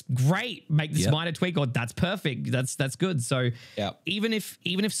 that's great. Make this minor tweak, or that's perfect. That's good. So even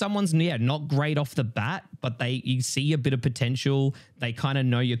if someone's not great off the bat, but you see a bit of potential, they kind of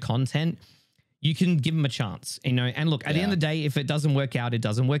know your content, you can give them a chance, you know. And look, at the end of the day, if it doesn't work out, it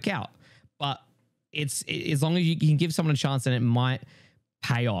doesn't work out. But it's as long as you can give someone a chance, and it might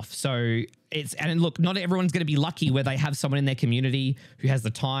pay off. So and look, not everyone's going to be lucky where they have someone in their community who has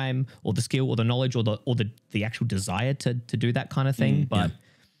the time or the skill or the knowledge or the actual desire to do that kind of thing. But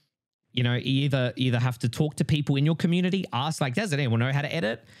you know, you either have to talk to people in your community, ask like, does anyone know how to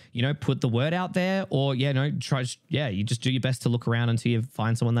edit? You know, put the word out there, or you just do your best to look around until you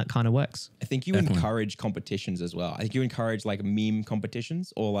find someone that kind of works. I think you encourage competitions as well. I think you encourage like meme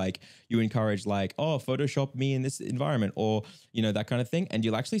competitions, or like you encourage like, oh, Photoshop me in this environment, or, you know, that kind of thing. And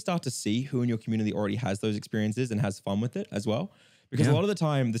you'll actually start to see who in your community already has those experiences and has fun with it as well. Because a lot of the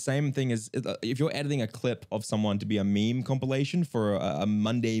time, the same thing is if you're editing a clip of someone to be a meme compilation for a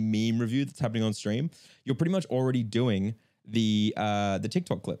Monday meme review that's happening on stream, you're pretty much already doing the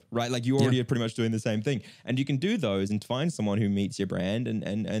TikTok clip, right? Like you already are pretty much doing the same thing. And you can do those and find someone who meets your brand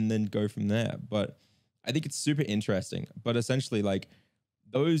and then go from there. But I think it's super interesting. But essentially, like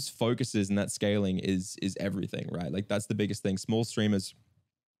those focuses and that scaling is everything, right? Like that's the biggest thing. Small streamers,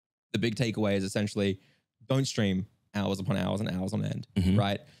 the big takeaway is essentially don't stream hours upon hours and hours on end,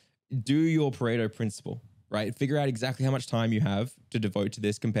 right? Do your Pareto principle, right? Figure out exactly how much time you have to devote to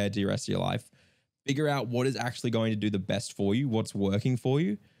this compared to the rest of your life. Figure out what is actually going to do the best for you, what's working for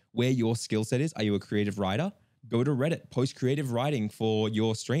you, where your skill set is. Are you a creative writer? Go to Reddit, post creative writing for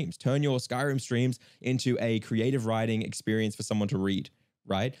your streams. Turn your Skyrim streams into a creative writing experience for someone to read,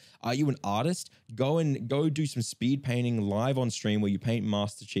 right? Are you an artist? Go do some speed painting live on stream where you paint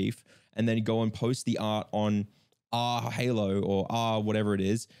Master Chief, and then go and post the art on Halo or whatever it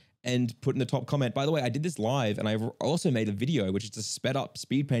is, and put in the top comment, by the way, I did this live and I also made a video, which is just sped up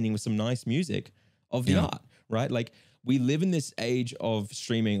speed painting with some nice music of the art, right? Like we live in this age of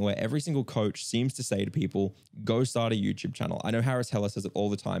streaming where every single coach seems to say to people, go start a YouTube channel. I know Harris Heller says it all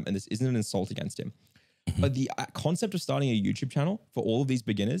the time, and this isn't an insult against him, but the concept of starting a YouTube channel for all of these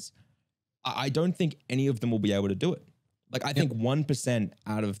beginners, I don't think any of them will be able to do it. Like I think 1%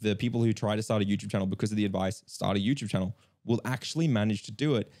 out of the people who try to start a YouTube channel because of the advice, start a YouTube channel, will actually manage to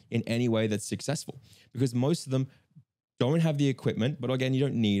do it in any way that's successful, because most of them don't have the equipment, but again, you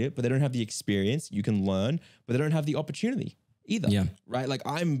don't need it, but they don't have the experience. You can learn, but they don't have the opportunity either, right? Like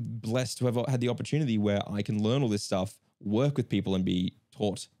I'm blessed to have had the opportunity where I can learn all this stuff, work with people and be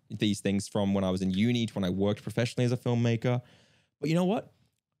taught these things from when I was in uni to when I worked professionally as a filmmaker. But you know what?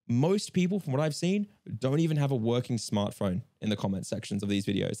 Most people, from what I've seen, don't even have a working smartphone in the comment sections of these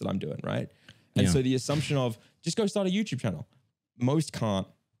videos that I'm doing, right? And so the assumption of just go start a YouTube channel, most can't,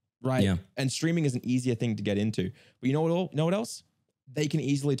 right? Yeah. And streaming is an easier thing to get into. But you know what else? They can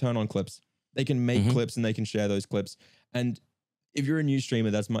easily turn on clips. They can make clips and they can share those clips. And if you're a new streamer,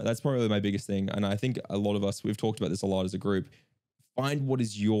 that's probably my biggest thing. And I think a lot of us, we've talked about this a lot as a group. Find what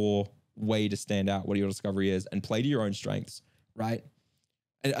is your way to stand out, what your discovery is, and play to your own strengths, right?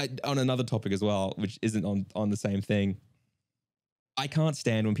 And on another topic as well, which isn't on the same thing, I can't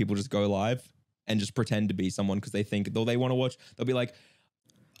stand when people just go live and just pretend to be someone because they think they want to watch. They'll be like,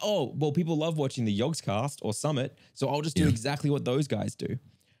 oh, well, people love watching the Yogscast or Summit, so I'll just do exactly what those guys do.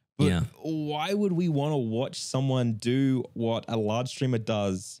 But why would we want to watch someone do what a large streamer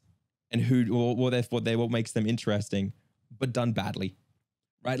does and what makes them interesting, but done badly,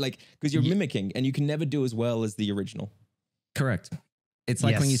 right? Like, because you're mimicking and you can never do as well as the original. Correct. It's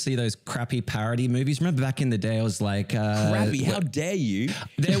like when you see those crappy parody movies. Remember back in the day, I was like... crappy, how dare you?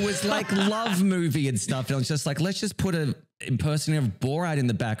 There was like Love Movie and stuff. And I was just like, let's just put a impersonator of Borat in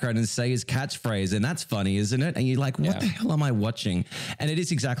the background and say his catchphrase. And that's funny, isn't it? And you're like, what the hell am I watching? And it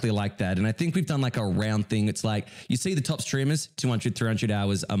is exactly like that. And I think we've done like a round thing. It's like, you see the top streamers, 200, 300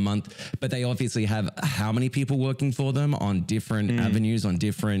 hours a month, but they obviously have how many people working for them on different avenues, on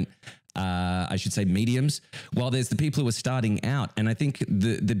different... I should say mediums, while there's the people who are starting out. And I think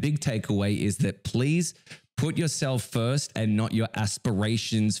the big takeaway is that please put yourself first and not your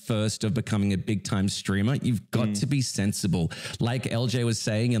aspirations first of becoming a big time streamer. You've got to be sensible. Like LJ was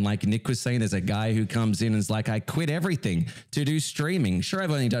saying, and like Nick was saying, there's a guy who comes in and is like, I quit everything to do streaming. Sure,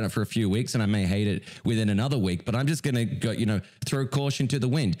 I've only done it for a few weeks and I may hate it within another week, but I'm just going to go, throw caution to the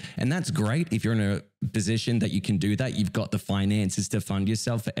wind. And that's great if you're in a position that you can do that. You've got the finances to fund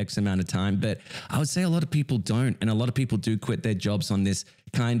yourself for X amount of time. But I would say a lot of people don't. And a lot of people do quit their jobs on this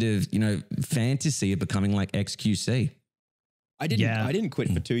kind of, fantasy of becoming like XQC. I didn't quit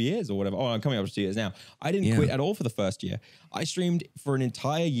for 2 years or whatever. Oh, I'm coming up to 2 years now. I didn't quit at all for the first year. I streamed for an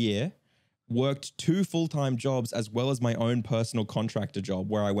entire year, worked 2 full-time jobs as well as my own personal contractor job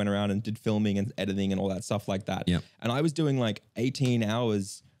where I went around and did filming and editing and all that stuff like that. Yep. And I was doing like 18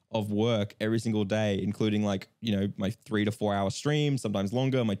 hours of work every single day, including like, my 3 to 4 hour stream, sometimes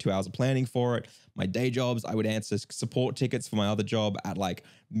longer, my 2 hours of planning for it, my day jobs. I would answer support tickets for my other job at like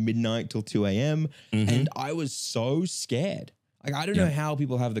midnight till 2 a.m. And I was so scared. Like, I don't know how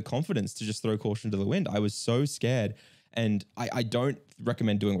people have the confidence to just throw caution to the wind. I was so scared. And I don't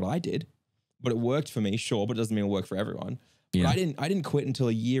recommend doing what I did, but it worked for me, sure, but it doesn't mean it'll work for everyone. But I didn't quit until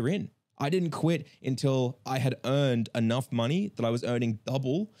a year in. I didn't quit until I had earned enough money that I was earning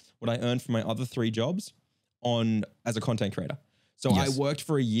double what I earned from my other 3 jobs as a content creator. So I worked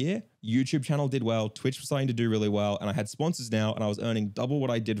for a year, YouTube channel did well, Twitch was starting to do really well, and I had sponsors now, and I was earning double what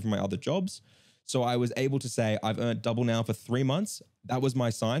I did from my other jobs. So I was able to say, I've earned double now for 3 months. That was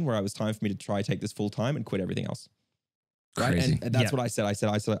my sign where it was time for me to try take this full time and quit everything else. Right. Crazy. And that's what I said. I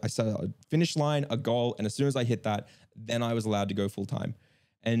said a finish line, a goal. And as soon as I hit that, then I was allowed to go full time.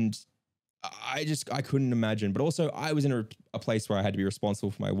 And I couldn't imagine, but also I was in a place where I had to be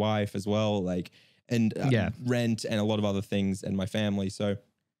responsible for my wife as well, rent and a lot of other things and my family. So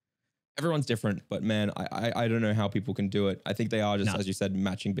everyone's different, but man, I don't know how people can do it. I think they are just, as you said,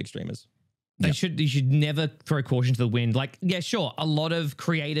 matching big streamers. You should never throw caution to the wind. Like, yeah, sure. A lot of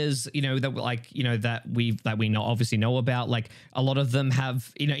creators, that we obviously know about, like a lot of them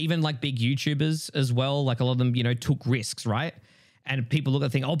have, even like big YouTubers as well. Like a lot of them, took risks, right? And people look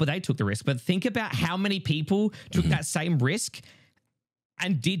at the thing, but they took the risk. But think about how many people took that same risk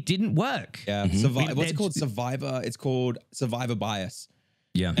and didn't work. Yeah. What's it called? Survivor. It's called survivor bias.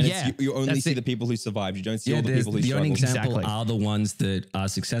 Yeah. And you only see the people who survived. You don't see all the people who struggled. The only example are the ones that are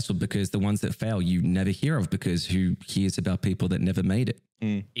successful, because the ones that fail, you never hear of, because who hears about people that never made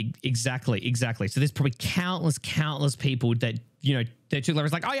it? Exactly. So there's probably countless people that, they took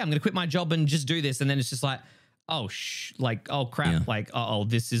like, oh yeah, I'm going to quit my job and just do this. And then it's just like, oh crap,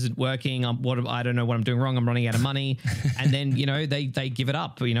 this isn't working. I don't know what I'm doing wrong. I'm running out of money. And then, they give it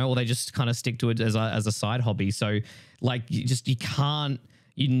up, or they just kind of stick to it as a side hobby. So like,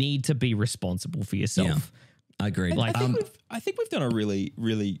 you need to be responsible for yourself. Yeah, I agree. I think we've done a really,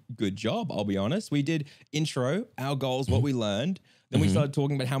 really good job. I'll be honest. We did intro, our goals, what we learned. Then we started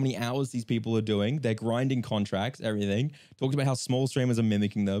talking about how many hours these people are doing. They're grinding contracts, everything. Talked about how small streamers are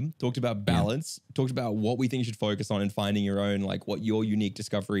mimicking them. Talked about balance. Talked about what we think you should focus on and finding your own, like what your unique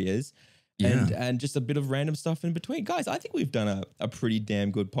discovery is. And just a bit of random stuff in between. Guys, I think we've done a pretty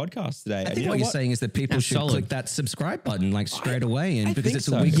damn good podcast today. I think what you're saying is that people should click that subscribe button like straight away, and because it's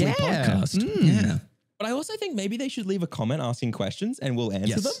a weekly podcast. Yeah. But I also think maybe they should leave a comment asking questions and we'll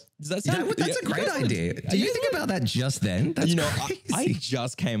answer them. Does that sound that's a great idea. Do you think about that just then? That's I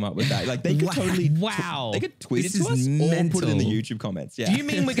just came up with that. Like they could totally they could tweet it to us or put it in the YouTube comments. Yeah. Do you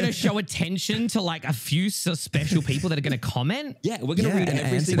mean we're going to show attention to like a few special people that are going to comment? Yeah, we're going to read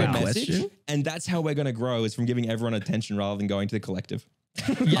every single message, and that's how we're going to grow, is from giving everyone attention rather than going to the collective.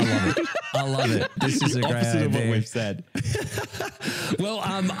 I love it. This is a great idea. Of what we've said. Well,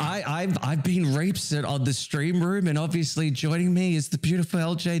 I've been Reapz on the stream room, and obviously joining me is the beautiful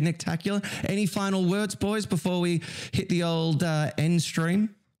LJ Nictacular. Any final words, boys, before we hit the old end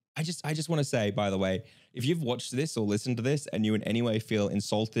stream? I just want to say, by the way, if you've watched this or listened to this and you in any way feel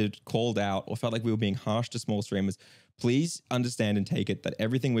insulted, called out, or felt like we were being harsh to small streamers, please understand and take it that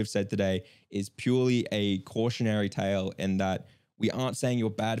everything we've said today is purely a cautionary tale, and that we aren't saying you're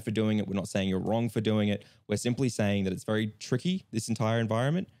bad for doing it. We're not saying you're wrong for doing it. We're simply saying that it's very tricky, this entire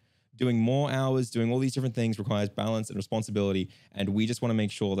environment. Doing more hours, doing all these different things requires balance and responsibility. And we just want to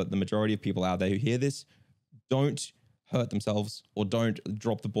make sure that the majority of people out there who hear this don't hurt themselves or don't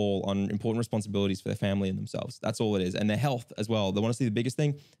drop the ball on important responsibilities for their family and themselves. That's all it is. And their health as well. They want to see the biggest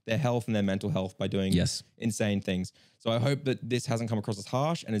thing, their health and their mental health, by doing insane things. So I hope that this hasn't come across as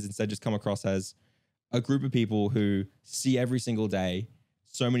harsh and has instead just come across as a group of people who see every single day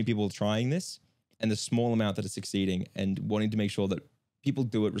so many people trying this and the small amount that are succeeding, and wanting to make sure that people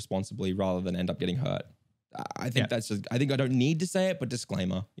do it responsibly rather than end up getting hurt. I think that's just, I think I don't need to say it, but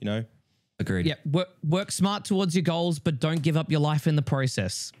disclaimer, you know? Agreed. Yeah. Work smart towards your goals, but don't give up your life in the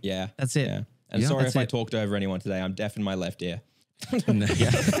process. Yeah. That's it. Yeah. And sorry if I talked over anyone today. I'm deaf in my left ear.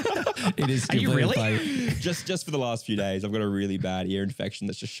 It is. Are you really? Just for the last few days, I've got a really bad ear infection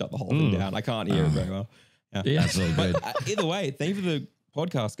that's just shut the whole thing down. I can't hear it very well. Yeah, that's really good. Either way, thank you for the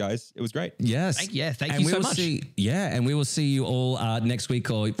podcast, guys. It was great. Yes. Thank you so much. And we will see you all next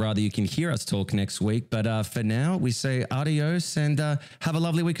week, or rather you can hear us talk next week. But for now, we say adios and have a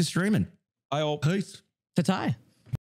lovely week of streaming. Bye all. Peace. Ta-ta.